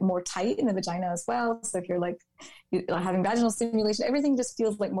everything like more tight in the vagina as well. So if you're having vaginal stimulation, everything just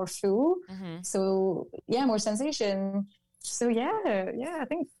feels like more full. So yeah, more sensation. So yeah, I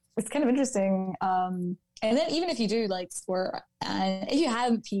think it's kind of interesting. And then even if you do like squirt, and if you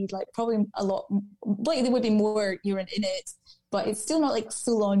haven't peed, like probably a lot, like there would be more urine in it, but it's still not like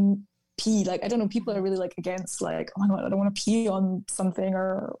full on pee. Like I don't know, people are really like against like, oh my god, I don't want to pee on something,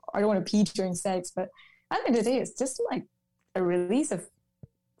 or I don't want to pee during sex. But at the end of the day, it's just like a release of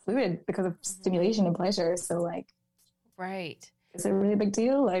fluid because of stimulation and pleasure. So like, right, it's a really big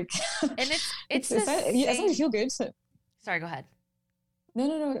deal. Like, and it's as long as you feel good. Sorry, go ahead.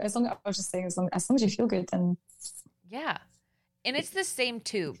 No. I was just saying, as long as you feel good, then yeah. And it's the same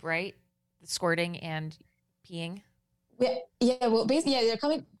tube, right? The squirting and peeing. Yeah. Well, basically, they're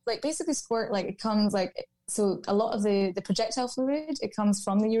coming like basically squirt. Like it comes like, so a lot of the projectile fluid, it comes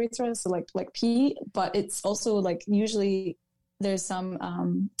from the urethra, so like pee, but it's also like usually there's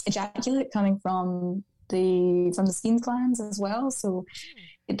some ejaculate coming from the skin glands as well. So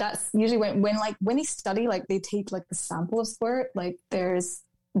that's usually when they study, like they take like a sample of squirt, like there's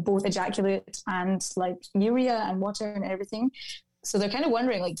both ejaculate and like urea and water and everything. So they're kind of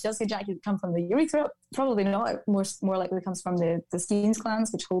wondering, like, does the ejaculate come from the urethra? Probably not. More likely it comes from the skin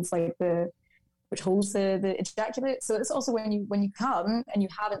glands, which holds the ejaculate. So it's also when you come and you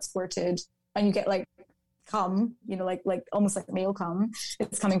haven't squirted and you get like cum, you know, like almost like male cum,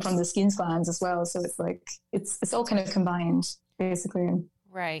 it's coming from the skin glands as well. So it's like it's all kind of combined, basically.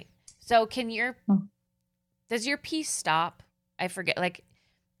 Right. So does your pee stop? I forget. Like,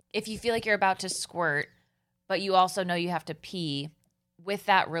 if you feel like you're about to squirt, but you also know you have to pee, with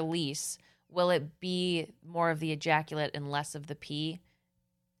that release, will it be more of the ejaculate and less of the pee?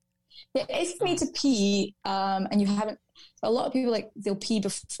 Yeah, if you need to pee, and you haven't, a lot of people like they'll pee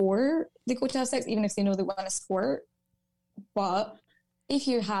before they go to have sex, even if they know they want to squirt. But if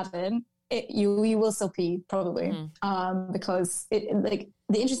you haven't, you will still pee probably, because it like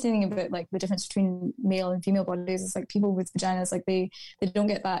the interesting thing about like the difference between male and female bodies is like people with vaginas, like they don't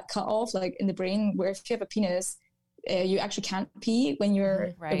get that cut off like in the brain, where if you have a penis, you actually can't pee when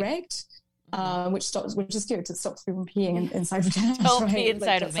you're erect. Which is good. It stops people from peeing inside vaginas. Don't pee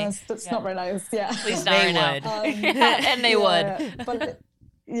inside of me. That's not very nice. Yeah, please not right now. And they would. But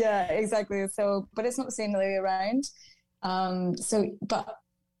yeah, exactly. So, but it's not the same the way around. But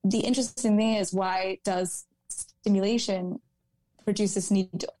the interesting thing is, why does stimulation produce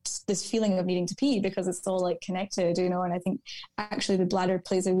this feeling of needing to pee? Because it's all like connected, you know. And I think actually the bladder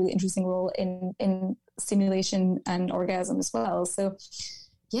plays a really interesting role in stimulation and orgasm as well. So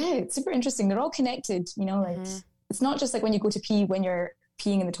yeah, it's super interesting. They're all connected, you know. Like it's not just like when you go to pee when you're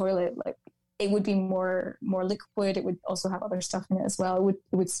peeing in the toilet. Like it would be more liquid. It would also have other stuff in it as well.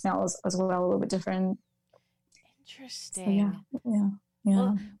 It would smell as well a little bit different. Interesting. So, yeah.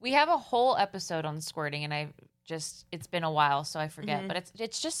 Well, we have a whole episode on squirting, and it's been a while, so I forget. But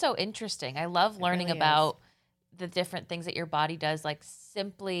it's just so interesting. I love learning about the different things that your body does, like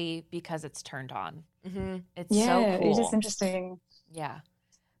simply because it's turned on. It's so cool. It's just interesting. Yeah.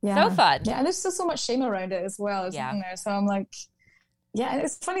 So fun. Yeah, and there's still so much shame around it as well, isn't there? So I'm like, yeah, and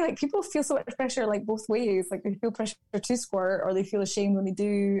it's funny, like people feel so much pressure like both ways. Like they feel pressure to squirt, or they feel ashamed when they do.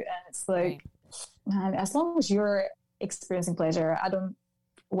 And it's like, man, as long as you're experiencing pleasure,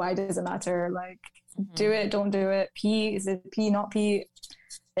 why does it matter? Like, do it, don't do it. Pee, is it pee, not pee?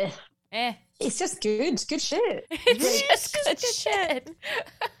 It's just good shit. It's just good shit.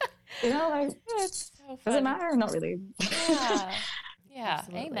 You know, like, it's so does it matter? Not really. Yeah.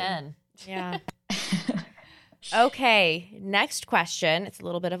 Absolutely. Amen. Yeah. Okay, next question. It's a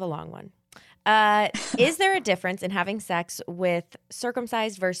little bit of a long one. Is there a difference in having sex with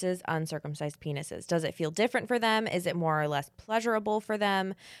circumcised versus uncircumcised penises? Does it feel different for them? Is it more or less pleasurable for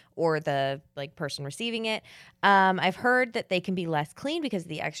them or the person receiving it? I've heard that they can be less clean because of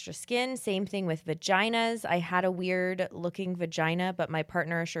the extra skin. Same thing with vaginas. I had a weird looking vagina, but my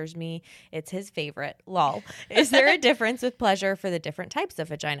partner assures me it's his favorite. Lol. Is there a difference with pleasure for the different types of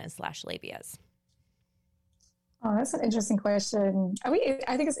vaginas/labias? Oh, that's an interesting question. I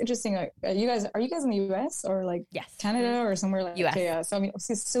think it's interesting. Like, are you guys in the US or like Canada or somewhere like US? Yeah. So I mean,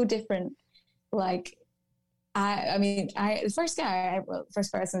 it's so different. Like, the first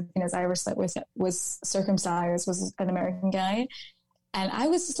person I ever slept with was circumcised, was an American guy, and I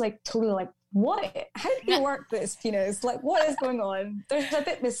was just like totally like, what? How do you work this penis? Like, what is going on? There's a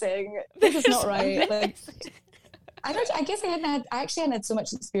bit missing. This is not right. Like. I guess I actually hadn't had so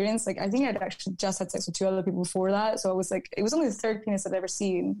much experience. Like, I think I'd actually just had sex with 2 other people before that. So I was like, it was only the 3rd penis I'd ever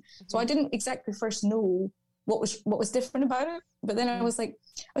seen. So I didn't exactly first know what was different about it. But then I was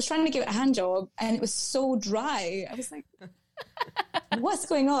trying to give it a hand job, and it was so dry. I was like, what's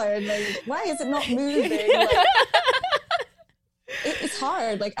going on? Like, why is it not moving? Like, it's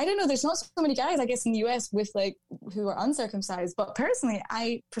hard. Like, I don't know. There's not so many guys, I guess, in the US with who are uncircumcised. But personally,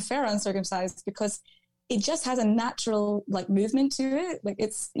 I prefer uncircumcised because it just has a natural movement to it. Like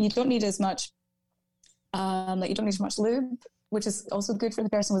you don't need as much, you don't need as much lube, which is also good for the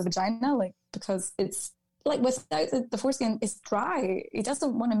person with a vagina, because it's without the foreskin, it's dry. It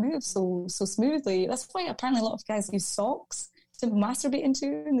doesn't want to move so smoothly. That's why apparently a lot of guys use socks to masturbate into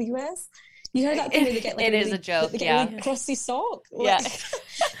in the US. You heard that thing where they get it is a joke, yeah. Really crusty sock.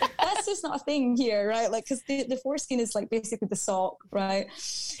 That's just not a thing here, right? Because the foreskin is basically the sock, right?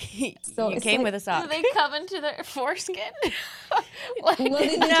 So you came with a sock. Do they come into their foreskin? Well,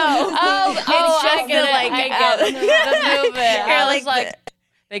 no. I get it. The movement. You're like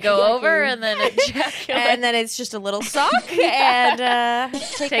they go over and then ejaculate. And then it's just a little sock and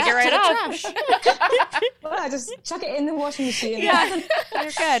take it right off. Well, I just chuck it in the washing machine. Yeah,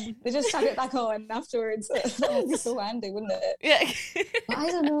 you're good. They just chuck it back on afterwards. That would be so handy, wouldn't it? Yeah. I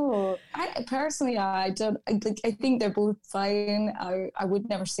don't know. I personally, I think they're both fine. I would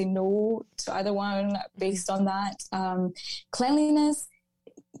never say no to either one based on that. Cleanliness,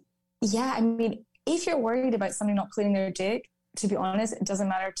 yeah. I mean, if you're worried about somebody not cleaning their dick, to be honest, it doesn't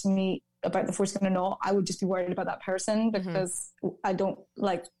matter to me about the foreskin or not. I would just be worried about that person because I don't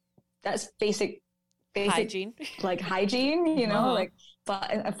that's basic hygiene, hygiene, you know,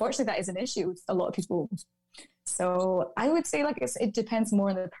 but unfortunately that is an issue with a lot of people. So I would say it depends more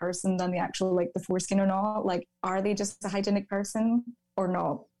on the person than the actual the foreskin or not. Are they just a hygienic person or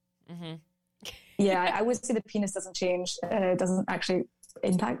not? Yeah, I would say the penis doesn't change. It doesn't actually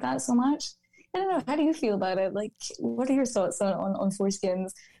impact that so much. I don't know. How do you feel about it? What are your thoughts on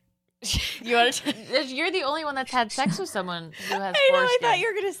foreskins? You want to? You're the only one that's had sex with someone who has I know. I foreskin. thought you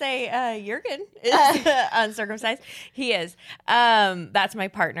were gonna say Jurgen is uncircumcised. He is. That's my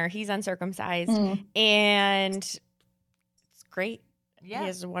partner. He's uncircumcised, and it's great. Yeah. He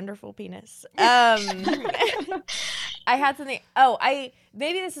has a wonderful penis. I had something.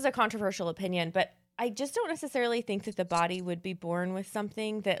 Maybe this is a controversial opinion, but I just don't necessarily think that the body would be born with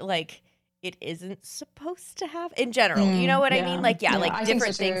something that like it isn't supposed to have in general. You know what I mean? Like, like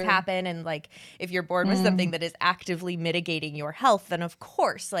different things happen. And like, if you're born with something that is actively mitigating your health, then of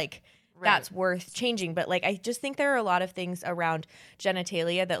course, like that's worth changing. But like, I just think there are a lot of things around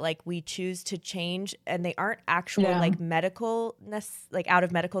genitalia that like we choose to change and they aren't actual like medical, like out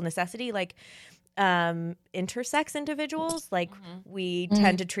of medical necessity. Like, intersex individuals, like we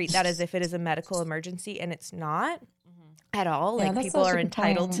tend to treat that as if it is a medical emergency, and it's not at all. Like people are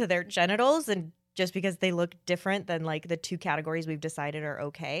entitled to their genitals, and just because they look different than like the two categories we've decided are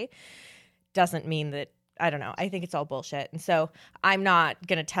okay doesn't mean that, I don't know. I think it's all bullshit. And so I'm not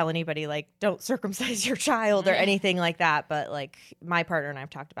going to tell anybody like don't circumcise your child or anything like that, but like my partner and I've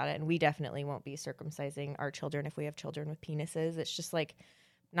talked about it, and we definitely won't be circumcising our children if we have children with penises. It's just like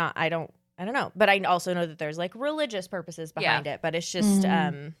not, I don't know. But I also know that there's like religious purposes behind it, but it's just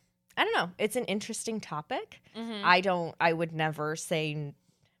I don't know. It's an interesting topic. I would never say,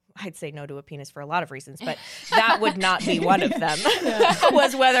 I'd say no to a penis for a lot of reasons, but that would not be one of them,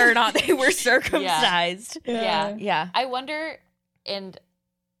 was whether or not they were circumcised. Yeah. I wonder, and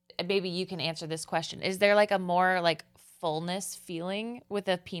maybe you can answer this question. Is there like a more like fullness feeling with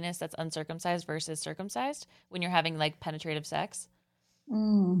a penis that's uncircumcised versus circumcised when you're having like penetrative sex?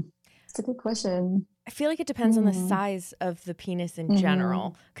 It's a good question. I feel like it depends on the size of the penis in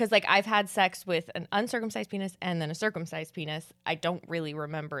general. Because, like, I've had sex with an uncircumcised penis and then a circumcised penis. I don't really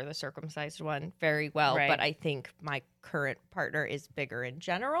remember the circumcised one very well, but I think my current partner is bigger in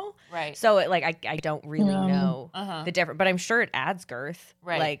general. Right. So, I don't really know the difference. But I'm sure it adds girth.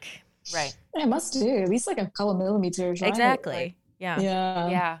 Right. Yeah, it must do. At least, like, a couple millimeters, right? Exactly. Like,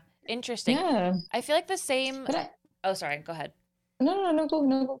 Yeah. Interesting. Yeah. I feel like the same... Oh, sorry. Go ahead. No,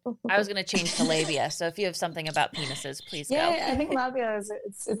 go. I was going to change to labia. So if you have something about penises, please go. Yeah, I think labia is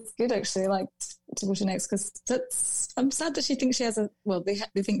it's good actually. Like to go to next because I'm sad that she thinks she has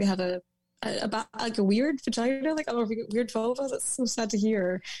they think they have a like a weird vagina, like a weird vulva. That's so sad to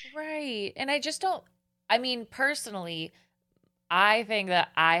hear. Right, and I just don't. I mean, personally, I think that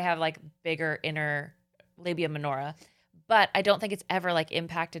I have like bigger inner labia minora, but I don't think it's ever like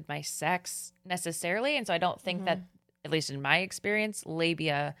impacted my sex necessarily, and so I don't think that. At least in my experience,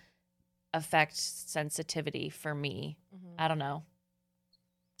 labia affects sensitivity for me. I don't know.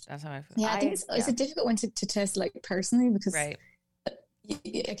 That's how I feel. Yeah, I think it's a difficult one to test, like, personally, because I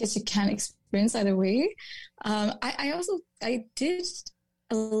guess you can't experience either way. I did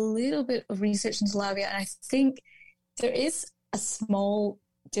a little bit of research into labia, and I think there is a small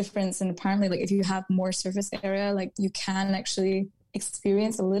difference, and apparently, like, if you have more surface area, like, you can actually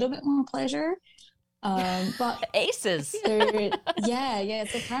experience a little bit more pleasure. But aces. So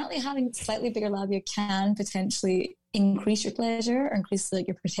apparently having slightly bigger labia can potentially increase your pleasure or increase like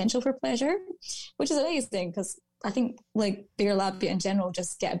your potential for pleasure, which is amazing because I think like bigger labia in general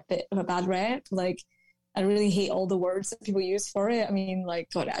just get a bit of a bad rep. Like I really hate all the words that people use for it. I mean, like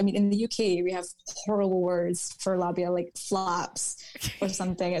God, in the UK we have horrible words for labia, like flaps or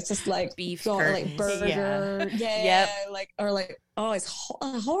something. It's just like beef, like burger, like or like it's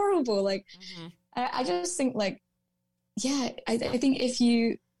horrible. Like. I just think like, I think if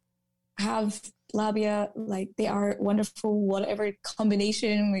you have labia, like they are wonderful, whatever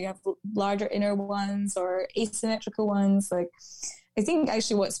combination, we have larger inner ones or asymmetrical ones. Like, I think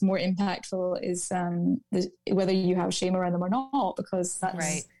actually what's more impactful is whether you have shame around them or not, because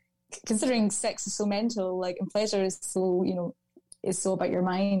that's considering sex is so mental, like, and pleasure is so, is so about your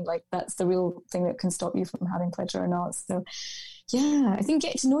mind. Like that's the real thing that can stop you from having pleasure or not. So yeah, I think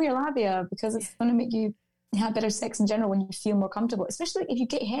get to know your labia because it's going to make you have better sex in general when you feel more comfortable, especially if you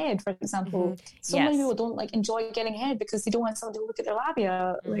get head, for example. So many people don't like enjoy getting head because they don't want someone to look at their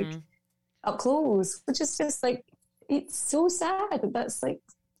labia like up close, which is just like, it's so sad that that's like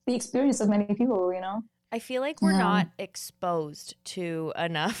the experience of many people, I feel like we're not exposed to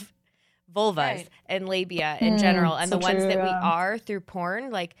enough vulvas and labia in general, and so the ones that we are through porn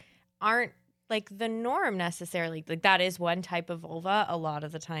like aren't like the norm necessarily. Like that is one type of vulva. A lot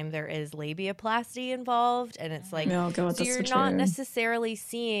of the time there is labiaplasty involved, and it's like so you're not necessarily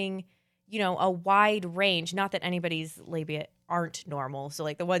seeing a wide range. Not that anybody's labia aren't normal, so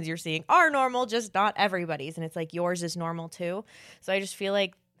like the ones you're seeing are normal, just not everybody's, and it's like yours is normal too. So I just feel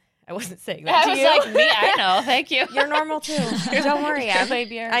like I wasn't saying that I to was you. like, me, I know. Thank you. You're normal too. Don't worry, Em.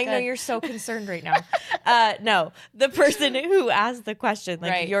 I know you're so concerned right now. No, the person who asked the question,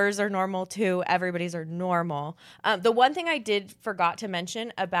 like Right. yours are normal too. Everybody's are normal. The one thing I did forgot to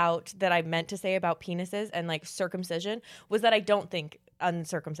mention about that I meant to say about penises and like circumcision was that I don't think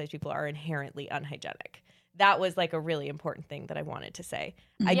uncircumcised people are inherently unhygienic. That was like a really important thing that I wanted to say.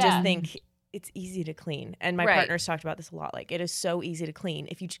 I Yeah. just think it's easy to clean. And my Right. partner's talked about this a lot. Like it is so easy to clean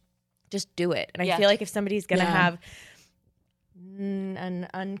if you just do it. And I Yeah. feel like if somebody's going to Yeah. have an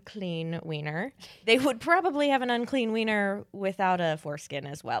unclean wiener, they would probably have an unclean wiener without a foreskin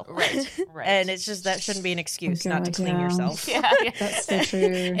as well. Right. And it's just that shouldn't be an excuse not to God, clean yeah. yourself. Yeah. That's so true.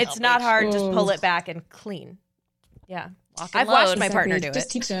 It's not hard. Just pull Oh. it back and clean. Yeah. Lock and I've watched load. my partner do Just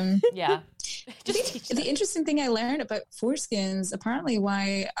it. teach them. Yeah. Just teach The them. interesting thing I learned about foreskins, apparently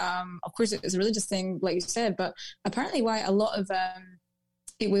why, of course it was a religious thing, like you said, but apparently why a lot of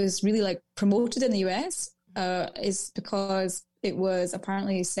it was really like promoted in the US is because it was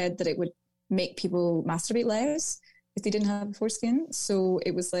apparently said that it would make people masturbate less if they didn't have a foreskin. So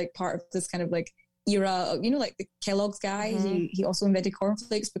it was like part of this kind of like era, you know, like the Kellogg's guy, he also invented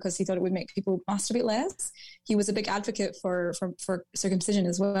cornflakes because he thought it would make people masturbate less. He was a big advocate for circumcision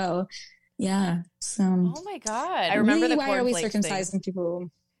as well. Yeah. So Oh my God. I remember really, the why are we cornflakes thing. circumcising people?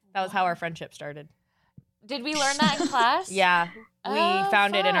 That was how our friendship started. Did we learn that in class? Yeah. We Oh,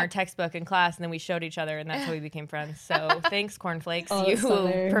 found it in our fuck. textbook in class, and then we showed each other, and that's how we became friends. So thanks, cornflakes. Oh, You that's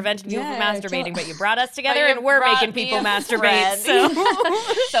funny. prevented people from Yeah, masturbating, cool. but you brought us together, But you and we're brought making me people a masturbate. friend. So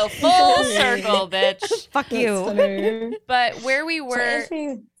So full circle, bitch. fuck That's you. funny. But where we So were,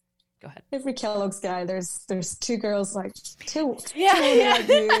 every go ahead. every Kellogg's guy, there's two girls like two Yeah, women yeah. like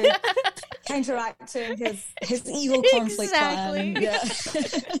you counteracting his evil cornflake Exactly. plan. Yeah.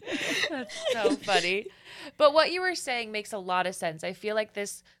 That's so funny. But what you were saying makes a lot of sense. I feel like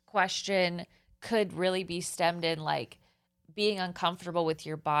this question could really be stemmed in like being uncomfortable with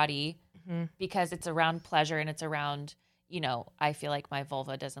your body Mhm. because it's around pleasure and it's around, you know, I feel like my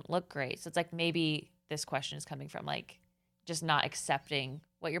vulva doesn't look great. So it's like maybe this question is coming from like just not accepting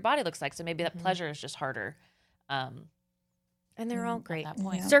what your body looks like. So maybe that pleasure is just harder. And they're all at great. that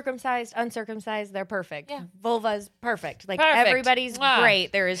point. Yeah. Circumcised, uncircumcised, they're perfect. Yeah. Vulva's perfect. Like Perfect. everybody's Mwah.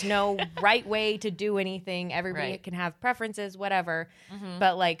 great. There is no right way to do anything. Everybody Right. can have preferences, whatever. Mhm.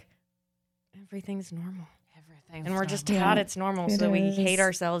 But like everything's normal. Everything's And we're just normal. taught Yeah, it's normal it so that we is. hate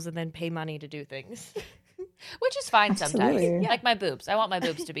ourselves and then pay money to do things. Which is fine sometimes. Absolutely. Like my boobs. I want my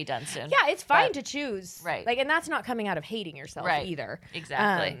boobs to be done soon. Yeah, it's fine But- to choose. Right. Like, and that's not coming out of hating yourself Right. either.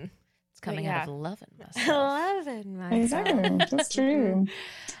 Exactly. It's coming yeah. out of loving myself. Loving myself. Exactly. That's true.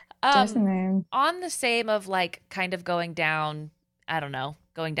 Um, Definitely. on the same of like kind of going down, I don't know,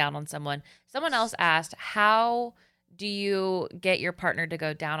 going down on someone. Someone else asked, how do you get your partner to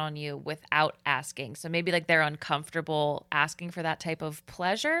go down on you without asking? So maybe like they're uncomfortable asking for that type of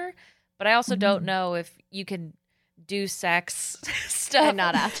pleasure, but I also don't know if you can do sex stuff And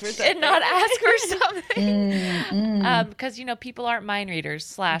not ask for something. and not ask for something. Mm. Because you know people aren't mind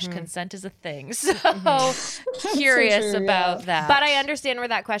readers / consent is a thing, so So curious true, about yeah. that. But I understand where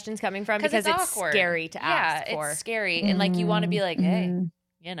that question's coming from because it's awkward. scary to ask yeah, for. it's scary, and like you want to be like, hey,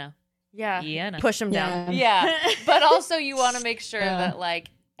 you know, Yeah. yeah, no. Push them down. yeah, but also you want to make sure Yeah. that like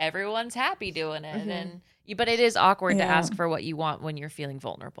everyone's happy doing it, and but it is awkward to Yeah. ask for what you want when you're feeling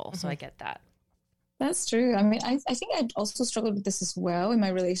vulnerable. So I get that. That's true. I mean, I think I'd also struggled with this as well in my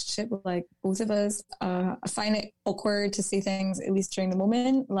relationship. Like both of us, I find it awkward to say things, at least during the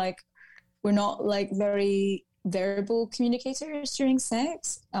moment. Like we're not like very verbal communicators during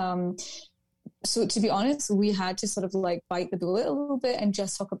sex. So to be honest, we had to sort of like bite the bullet a little bit and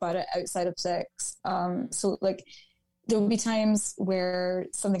just talk about it outside of sex. So like there will be times where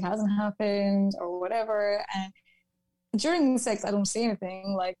something hasn't happened or whatever, and during sex, I don't say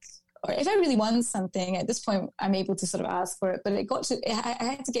anything. Like, or if I really want something, at this point, I'm able to sort of ask for it. But I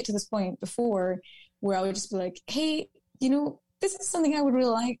had to get to this point before where I would just be like, hey, you know, this is something I would really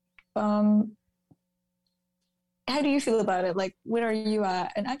like. How do you feel about it? Like, where are you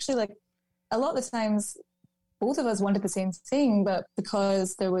at? And actually, like, a lot of the times, both of us wanted the same thing, but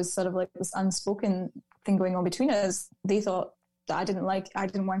because there was sort of like this unspoken thing going on between us, they thought that I didn't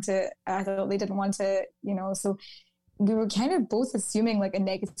want it. I thought they didn't want it, you know, so we were kind of both assuming like a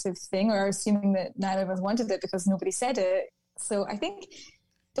negative thing or assuming that neither of us wanted it because nobody said it. So I think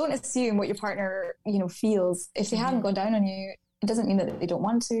don't assume what your partner, you know, feels. If they haven't gone down on you, it doesn't mean that they don't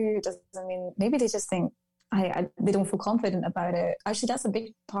want to. It doesn't mean maybe they just think they don't feel confident about it. Actually, that's a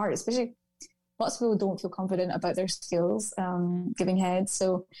big part, especially lots of people don't feel confident about their skills giving head.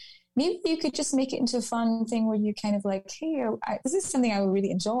 So maybe you could just make it into a fun thing where you kind of like, hey, this is something I would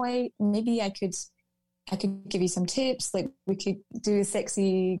really enjoy. Maybe I could give you some tips. Like we could do a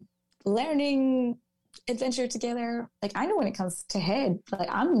sexy learning adventure together. Like I know when it comes to head, like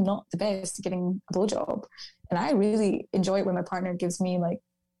I'm not the best at getting a blowjob, and I really enjoy it when my partner gives me like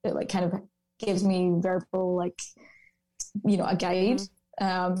kind of gives me verbal, like, you know, a guide.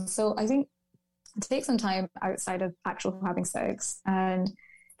 So I think take some time outside of actual having sex and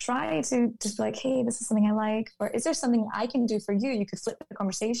try to just be like, hey, this is something I like, or is there something I can do for you? You could flip the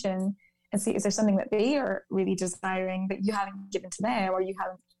conversation and see, is there something that they are really desiring that you haven't given to them or you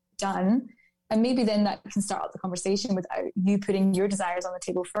haven't done? And maybe then that can start up the conversation without you putting your desires on the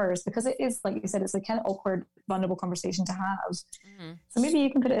table first, because it is, like you said, it's a kind of awkward, vulnerable conversation to have. So maybe you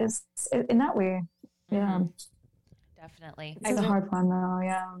can put it in that way. Yeah. Definitely. It's a hard one though,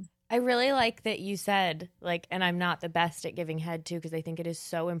 yeah. I really like that you said, like, and I'm not the best at giving head too, because I think it is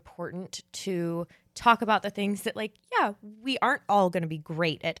so important to talk about the things that, like, yeah, we aren't all going to be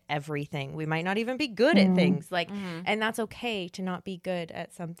great at everything. We might not even be good at things, like, and that's okay to not be good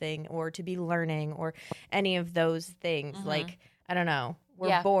at something or to be learning or any of those things. Like, I don't know,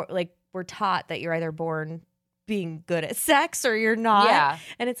 we're taught that you're either born being good at sex or you're not. Yeah.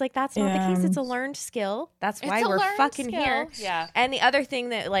 And it's like, that's not the case. It's a learned skill. That's why we're fucking here. Yeah. And the other thing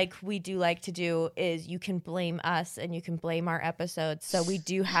that, like, we do like to do is you can blame us and you can blame our episodes. So we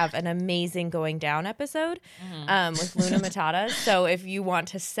do have an amazing Going Down episode with Luna Matata. So if you want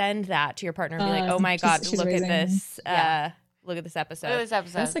to send that to your partner and be like, oh my God, look at this. Look at this episode. Look at this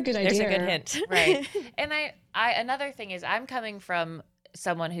episode. That's a good idea. There's a good hint. Right. And I another thing is I'm coming from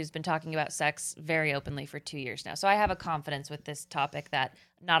someone who's been talking about sex very openly for 2 years now. So I have a confidence with this topic that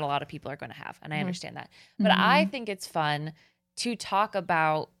not a lot of people are going to have. And I understand that. But I think it's fun to talk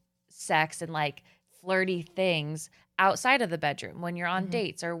about sex and like flirty things outside of the bedroom when you're on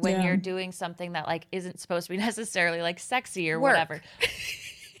dates or when you're doing something that like isn't supposed to be necessarily like sexy or whatever.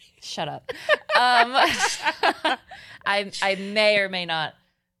 Shut up. I may or may not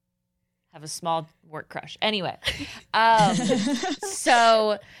have a small work crush. Anyway,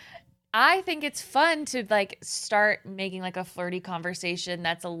 so I think it's fun to like start making like a flirty conversation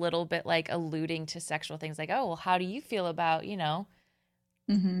that's a little bit like alluding to sexual things. Like, oh, well, how do you feel about, you know,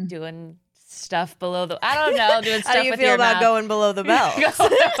 doing stuff below the, I don't know, doing stuff with your mouth. How do you feel about going below the belt?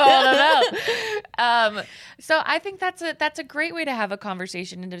 So I think that's a great way to have a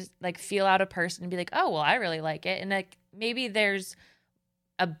conversation and to just like feel out a person and be like, oh, well, I really like it. And like maybe there's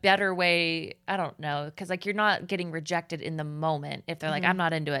a better way, I don't know, because like you're not getting rejected in the moment if they're like, I'm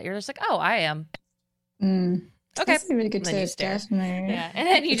not into it. You're just like, oh, I am. Okay, that's a really good tip, definitely. Yeah, and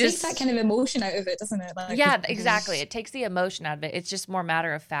then you just takes that kind of emotion out of it, doesn't it? Like, yeah, exactly. It takes the emotion out of it. It's just more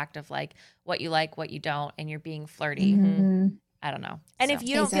matter of fact of like what you like, what you don't, and you're being flirty. I don't know. And if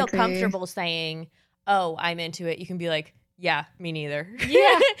you don't feel comfortable saying, "Oh, I'm into it," you can be like, yeah, me neither.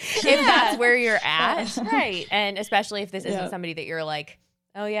 Yeah, if that's where you're at, right? And especially if this isn't somebody that you're like,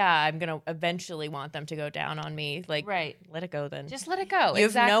 oh yeah, I'm gonna eventually want them to go down on me. Like, let it go then. Just let it go. You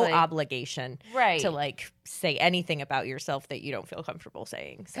have no obligation, right, to like say anything about yourself that you don't feel comfortable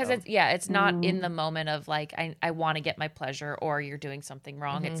saying. Because it's not in the moment of like I want to get my pleasure or you're doing something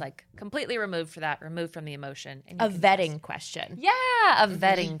wrong. It's like completely removed removed from the emotion. And a vetting question. Yeah, a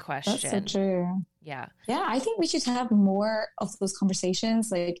vetting question. That's so true. Yeah. Yeah, I think we should have more of those conversations.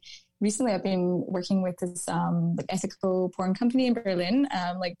 Like recently I've been working with this like ethical porn company in Berlin,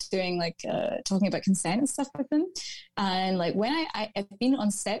 like doing like talking about consent and stuff with them. And like when I've been on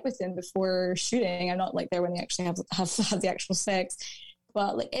set with them before shooting, I'm not like there when they actually have the actual sex,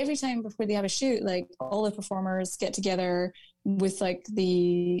 but like every time before they have a shoot, like all the performers get together with like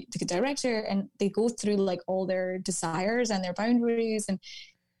the director and they go through like all their desires and their boundaries, and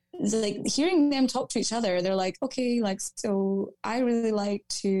like hearing them talk to each other, they're like, okay, like, so I really like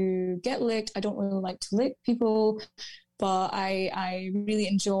to get licked. I don't really like to lick people, but I really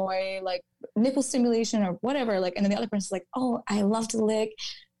enjoy like nipple stimulation or whatever. Like, and then the other person's like, oh, I love to lick.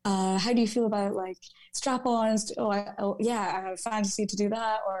 How do you feel about like strap-ons? Oh, yeah, I have a fantasy to do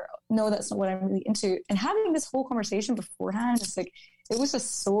that. Or no, that's not what I'm really into. And having this whole conversation beforehand, it's like, it was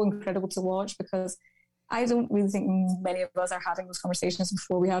just so incredible to watch, because I don't really think many of us are having those conversations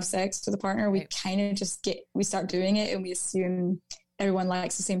before we have sex with a partner. We kind of just we start doing it and we assume everyone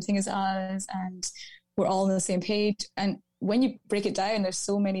likes the same thing as us and we're all on the same page. And when you break it down, there's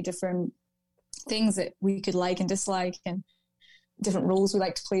so many different things that we could like and dislike, and different roles we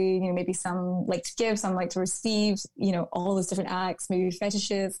like to play. You know, maybe some like to give, some like to receive, you know, all those different acts, maybe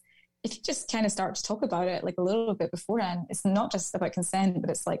fetishes. If you just kind of start to talk about it like a little bit beforehand, it's not just about consent, but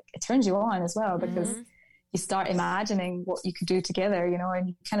it's like it turns you on as well, because you start imagining what you could do together, you know, and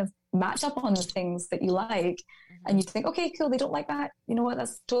you kind of match up on the things that you like, and you think, okay, cool, they don't like that. You know what?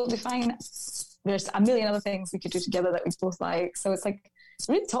 That's totally fine. There's a million other things we could do together that we both like. So it's like, it's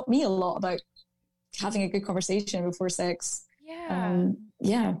really taught me a lot about having a good conversation before sex.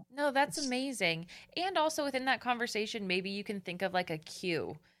 Yeah. No, that's amazing. And also within that conversation, maybe you can think of like a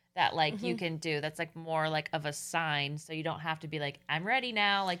cue that like you can do that's like more like of a sign, so you don't have to be like, I'm ready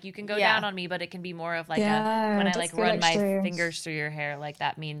now, like you can go down on me, but it can be more of like when I like run my fingers through your hair, like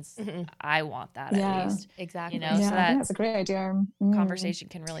that means I want that at least. Exactly. You know, so I think that's a great idea. Conversation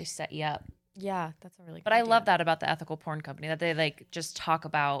can really set you up. Yeah, that's a really good But I idea. love that about the ethical porn company, that they like just talk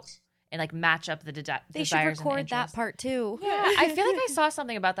about and like match up the desires. They should record that part too. Yeah, I feel like I saw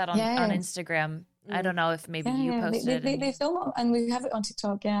something about that on Instagram. I don't know if maybe you posted it. They film it, and we have it on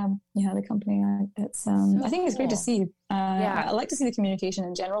TikTok. Yeah, the company. It's I think it's great to see. I like to see the communication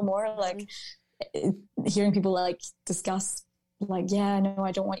in general more, like hearing people like discuss, like, no,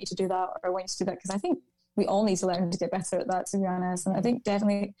 I don't want you to do that, or I want you to do that, because I think we all need to learn to get better at that, to be honest. And I think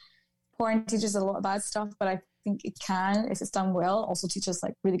definitely porn teaches a lot of bad stuff, but I think it can, if it's done well, also teach us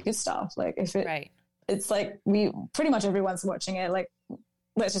like really good stuff. Like if it's like we pretty much everyone's watching it, like,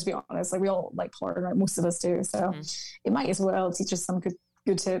 let's just be honest, like we all like porn, right? Most of us do, so it might as well teach us some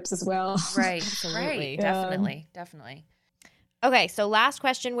good tips as well. Right. Absolutely. Definitely. Okay, so last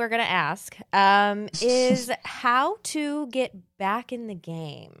question we're gonna ask is how to get back in the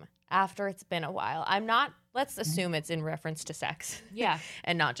game after it's been a while. Let's assume it's in reference to sex,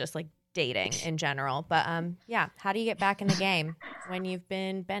 and not just like dating in general, but how do you get back in the game when you've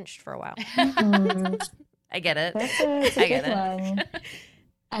been benched for a while? I get it. I get it.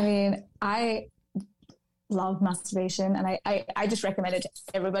 I mean, I love masturbation, and I just recommend it to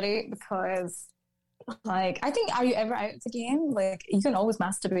everybody, because like, I think, are you ever out of the game? Like, you can always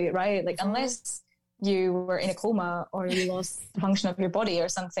masturbate, right? Like, unless you were in a coma or you lost the function of your body or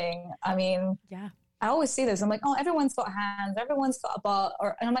something. I mean, I always say this. I'm like, oh, everyone's got hands, everyone's got a butt,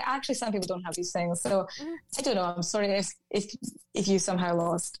 and I'm like, actually, some people don't have these things. So I don't know. I'm sorry if you somehow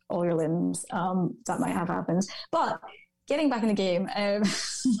lost all your limbs. That might have happened. But getting back in the game,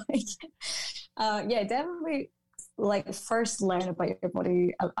 definitely. Like, first learn about your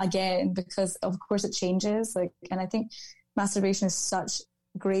body again, because of course it changes. Like, and I think masturbation is such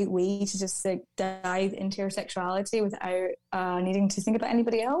a great way to just like dive into your sexuality without needing to think about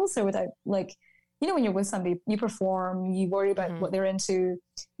anybody else, or without, like, you know, when you're with somebody, you perform, you worry about what they're into,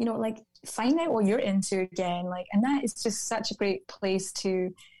 you know, like, find out what you're into again. Like, and that is just such a great place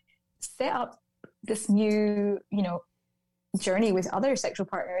to set up this new, you know, journey with other sexual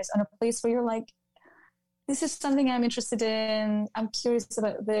partners, and a place where you're like, this is something I'm interested in. I'm curious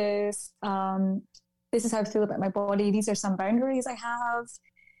about this. This is how I feel about my body. These are some boundaries I have.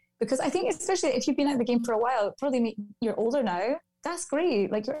 Because I think, especially if you've been out of the game for a while, probably you're older now, that's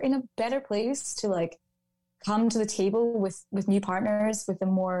great. Like, you're in a better place to like come to the table with new partners with a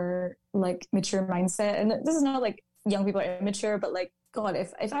more like mature mindset. And this is not like young people are immature, but like, God,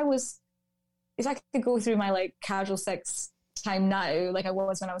 if I could go through my like casual sex time now, like I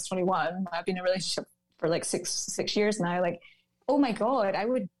was when I was 21, I've been in a relationship for like six years now, like, oh my God, I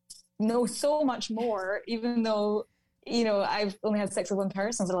would know so much more, even though, you know, I've only had sex with one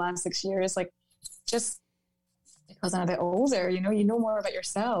person for the last 6 years, like, just because I'm a bit older, you know more about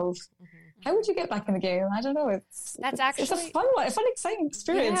yourself. How would you get back in the game? I don't know. It's a fun one, a fun, exciting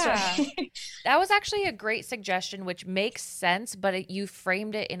experience, right? That was actually a great suggestion, which makes sense, but you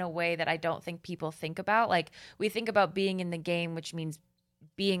framed it in a way that I don't think people think about. Like, we think about being in the game, which means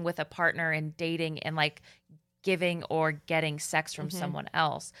being with a partner and dating and like giving or getting sex from someone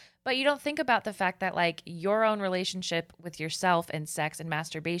else. But you don't think about the fact that like your own relationship with yourself and sex and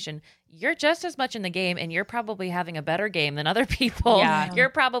masturbation, you're just as much in the game, and you're probably having a better game than other people. Yeah. You're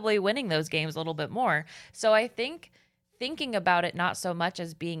probably winning those games a little bit more. So I think thinking about it not so much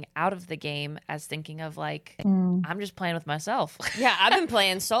as being out of the game as thinking of like, I'm just playing with myself. Yeah, I've been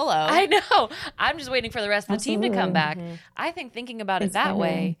playing solo. I know. I'm just waiting for the rest of the team to come back. I think thinking about it that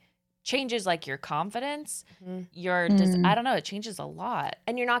way changes like your confidence, your I don't know, it changes a lot.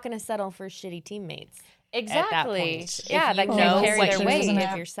 And you're not going to settle for shitty teammates. Exactly. Yeah, that know carry their weight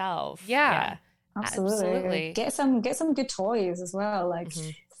of yourself. Yeah. Absolutely. Get some good toys as well. Like,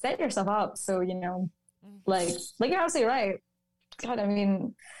 set yourself up so, you know, like you're absolutely right. God, I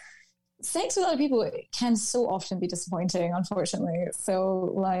mean, sex with other people can so often be disappointing, unfortunately.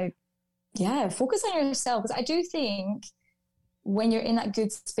 So, like, focus on yourself. Because I do think when you're in that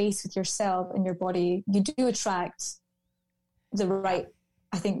good space with yourself and your body, you do attract the right,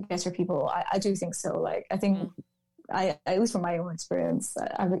 I think, better people. I do think so. Like, I think, at least from my own experience,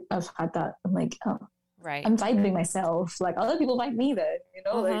 I've had that. I'm like, oh, Right. I'm vibing myself. Like other people vibe me then, you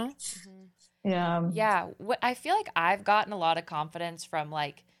know, like, yeah. Yeah. I feel like I've gotten a lot of confidence from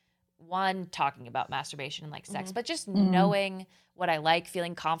like, one, talking about masturbation and like sex, but just knowing what I like,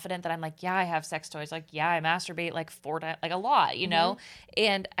 feeling confident that I'm like, yeah, I have sex toys. Like, yeah, I masturbate like 4 times, like a lot, you know?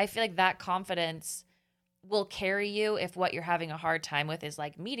 And I feel like that confidence will carry you if what you're having a hard time with is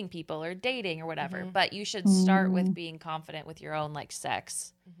like meeting people or dating or whatever. But you should start with being confident with your own like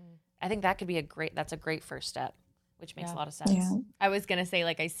sex. I think that could be that's a great first step, which makes a lot of sense. Yeah. I was going to say,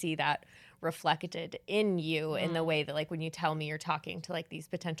 like, I see that reflected in you in the way that, like, when you tell me you're talking to like these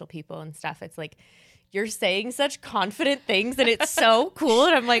potential people and stuff, it's like, you're saying such confident things and it's so cool.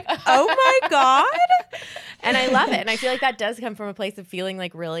 And I'm like, oh my God. And I love it. And I feel like that does come from a place of feeling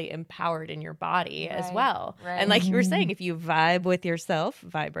like really empowered in your body as well. Right. And like you were saying, if you vibe with yourself,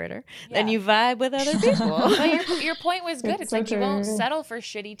 vibrator, then you vibe with other people. But your point was good. It's so like you won't true. settle for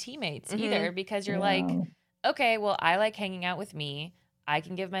shitty teammates either, because you're like, okay, well, I like hanging out with me. I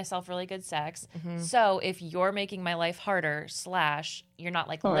can give myself really good sex. So if you're making my life harder / you're not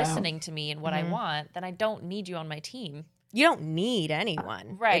like listening to me and what I want, then I don't need you on my team. You don't need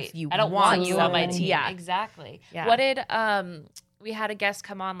anyone. Right. If you I don't want you on my team. Yeah. Exactly. Yeah. What did we had a guest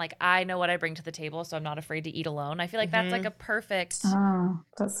come on, like, I know what I bring to the table, so I'm not afraid to eat alone. I feel like that's like a perfect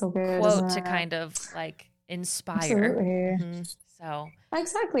That's so good. quote isn't to it? kind of like inspire. Absolutely. So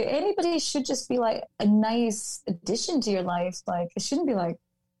Exactly. Anybody should just be like a nice addition to your life. Like it shouldn't be like,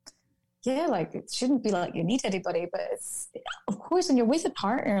 like it shouldn't be like you need anybody, but it's, of course, when you're with a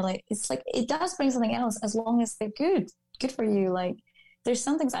partner, like it's like it does bring something else as long as they're good for you. Like there's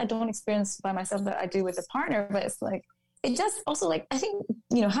some things I don't experience by myself that I do with a partner, but it's like it does also, like, I think,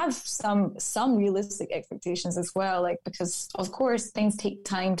 you know, have some realistic expectations as well, like, because of course things take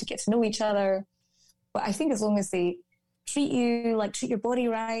time to get to know each other, but I think as long as they treat your body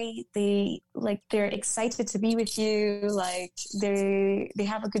right, they're excited to be with you, like they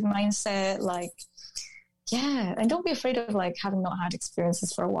have a good mindset, like, and don't be afraid of like having not had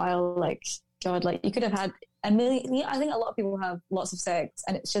experiences for a while. Like, God, like you could have had a million. I think a lot of people have lots of sex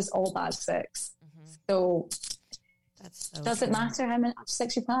and it's just all bad sex. So does it matter how much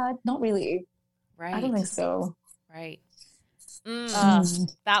sex you've had? Not really. right. I don't think so. Right.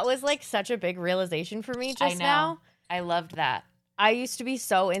 That was like such a big realization for me just now. I loved that. I used to be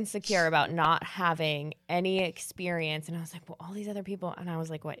so insecure about not having any experience. And I was like, well, all these other people, and I was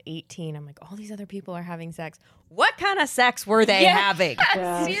like, what, 18? I'm like, all these other people are having sex. What kind of sex were they having?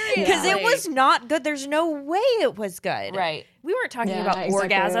 Seriously. Because it was not good. There's no way it was good. Right. We weren't talking about exactly.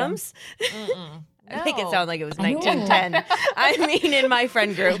 orgasms. I make it sound like it was 1910. I mean, in my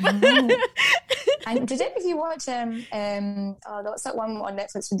friend group. And did any of you watch what's that one on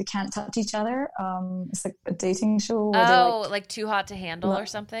Netflix where they can't touch each other? It's like a dating show. Where Oh, like Too Hot to Handle or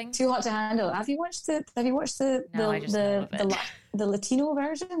something? Too Hot to Handle. Have you watched it? Have you watched the Latino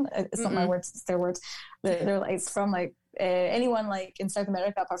version? It's not my words; it's their words. They're like, it's from like anyone like in South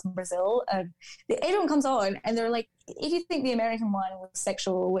America apart from Brazil. Everyone comes on and they're like, if you think the American one was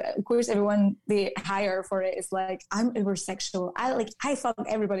sexual, of course everyone they hire for it is like, we're sexual. I fuck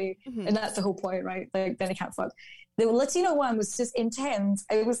everybody, and that's the whole point, right? Like then I can't fuck. The Latino one was just intense.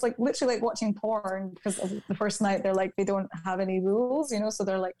 It was like literally like watching porn, because of the first night they're like, they don't have any rules, you know, so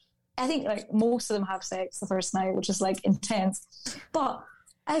they're like, I think like most of them have sex the first night, which is like intense. But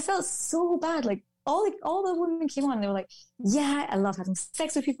I felt so bad. Like all the women came on and they were like, yeah, I love having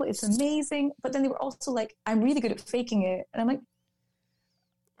sex with people. It's amazing. But then they were also like, I'm really good at faking it. And I'm like,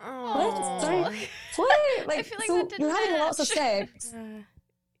 what? Sorry, what? Like, I feel like so that didn't you're having match. lots of sex,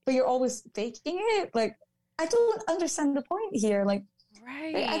 but you're always faking it? Like, I don't understand the point here. Like,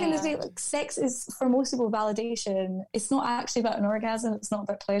 Right. I think the like sex is for most people validation. It's not actually about an orgasm. It's not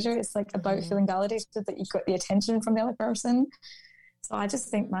about pleasure. It's like about feeling validated that you got the attention from the other person. So I just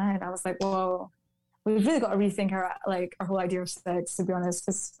think, man, I was like, whoa, we've really got to rethink our whole idea of sex, to be honest.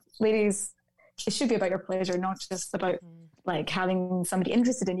 Because ladies, it should be about your pleasure, not just about like having somebody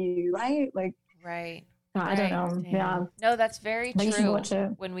interested in you, right? Like, Right. I don't know. Yeah. No, that's very But you should true. watch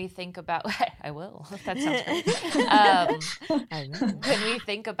it. When we think about, I will. That sounds great. When we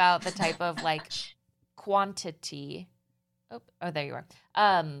think about the type of like quantity. Oh, there you are.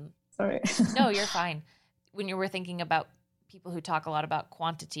 Sorry. No, you're fine. When you were thinking about people who talk a lot about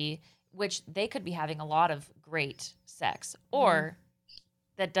quantity, which they could be having a lot of great sex, or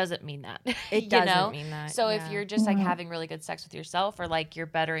that doesn't mean that. It doesn't mean that. So if you're just like having really good sex with yourself, or like you're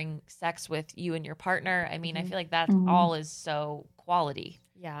bettering sex with you and your partner, I mean, I feel like that all is so quality.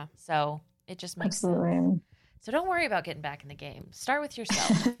 Yeah. So it just makes sense. Absolutely. So don't worry about getting back in the game. Start with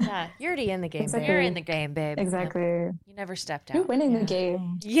yourself. Yeah, you're already in the game, Exactly. babe. You're in the game, babe. Exactly. You never stepped out. You're winning the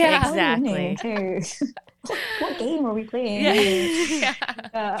game. Yeah, How are we winning? exactly. Hey. What game are we playing?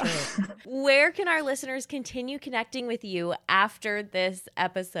 Yeah. Where can our listeners continue connecting with you after this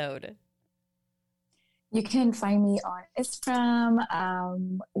episode? You can find me on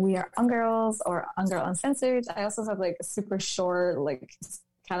Instagram. We are Ungirls or Ungirl Uncensored. I also have like a super short, like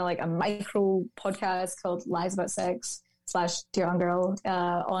kind of like a micro podcast called Lies About Sex / Dear Ungirl.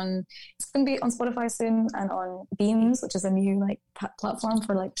 It's going to be on Spotify soon and on Beams, which is a new like platform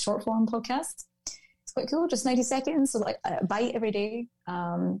for like short form podcasts. It's quite cool, just 90 seconds, so like a bite every day.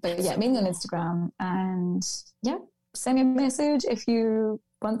 But yeah, mainly on Instagram. And yeah, send me a message if you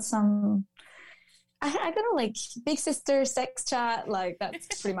want some. I don't know, like big sister sex chat. Like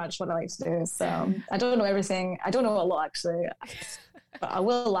that's pretty much what I like to do. So I don't know everything. I don't know a lot actually, but I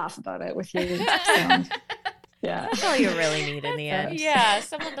will laugh about it with you. So, yeah, That's all you really need in the end. Yeah,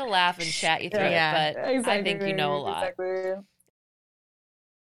 someone to laugh and chat you through it. But exactly, I think you know a lot. Exactly.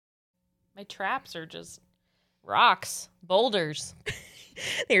 My traps are just rocks, boulders.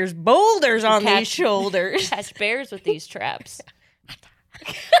 There's boulders on Catch- these shoulders. Catch bears with these traps.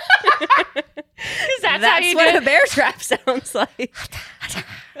 That's how you what do a bear trap sounds like.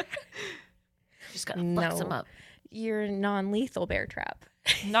 Just gotta fuck No. them up. Your non-lethal bear trap.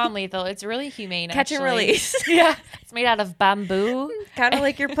 Non-lethal. It's really humane. Catch and actually. release. Yeah, it's made out of bamboo. Kind of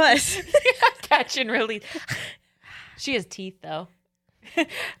like your puss. Catch and release. She has teeth though.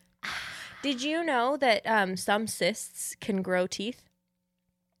 Did you know that some cysts can grow teeth?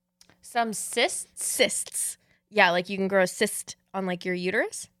 Some cysts, Cysts. Yeah, like you can grow a cyst on like your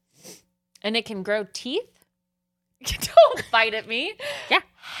uterus. and it can grow teeth. Don't bite at me. Yeah.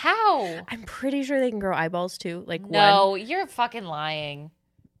 How? I'm pretty sure they can grow eyeballs too. Like No, you're fucking lying.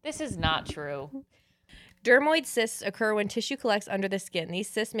 This is not true. Dermoid cysts occur when tissue collects under the skin. These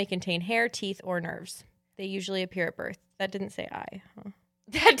cysts may contain hair, teeth, or nerves. They usually appear at birth. That didn't say eye. Huh?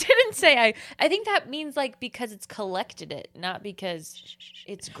 That didn't say I think that means like because it's collected it, not because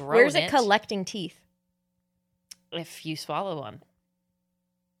it's grown. Where's it collecting teeth? If you swallow one.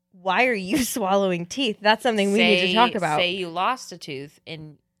 Why are you swallowing teeth? That's something we need to talk about. Say you lost a tooth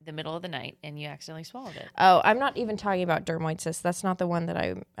in the middle of the night and you accidentally swallowed it. Oh, I'm not even talking about dermoid cysts. That's not the one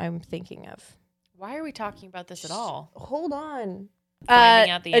that I'm thinking of. Why are we talking about this at all? Hold on. Finding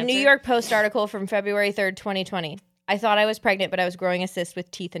out the a New answer? York Post article from February 3rd, 2020. I thought I was pregnant, but I was growing a cyst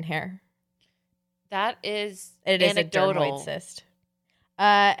with teeth and hair. That is It is a anecdotal. dermoid cyst.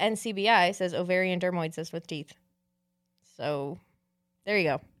 NCBI says ovarian dermoid cyst with teeth. So there you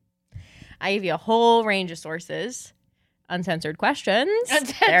go. I give you a whole range of sources. Uncensored questions. There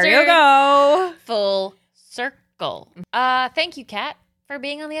you Uncensored. go. Full circle. Thank you, Kat, for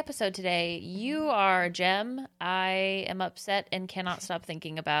being on the episode today. You are a gem. I am upset and cannot stop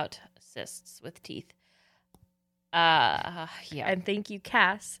thinking about cysts with teeth. Yeah. And thank you,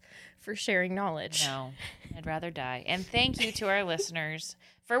 Cass, for sharing knowledge. No, I'd rather die. And thank you to our listeners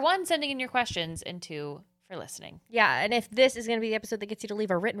for one, sending in your questions, and two, for listening. Yeah, and if this is going to be the episode that gets you to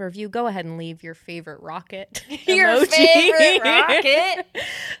leave a written review, go ahead and leave your favorite rocket Your emoji. favorite rocket?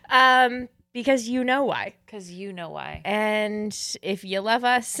 Because you know why. Because you know why. And if you love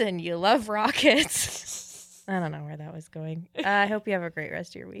us and you love rockets, I don't know where that was going. I hope you have a great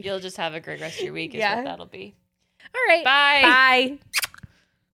rest of your week. You'll just have a great rest of your week is Yeah. what that'll be. All right. Bye. Bye.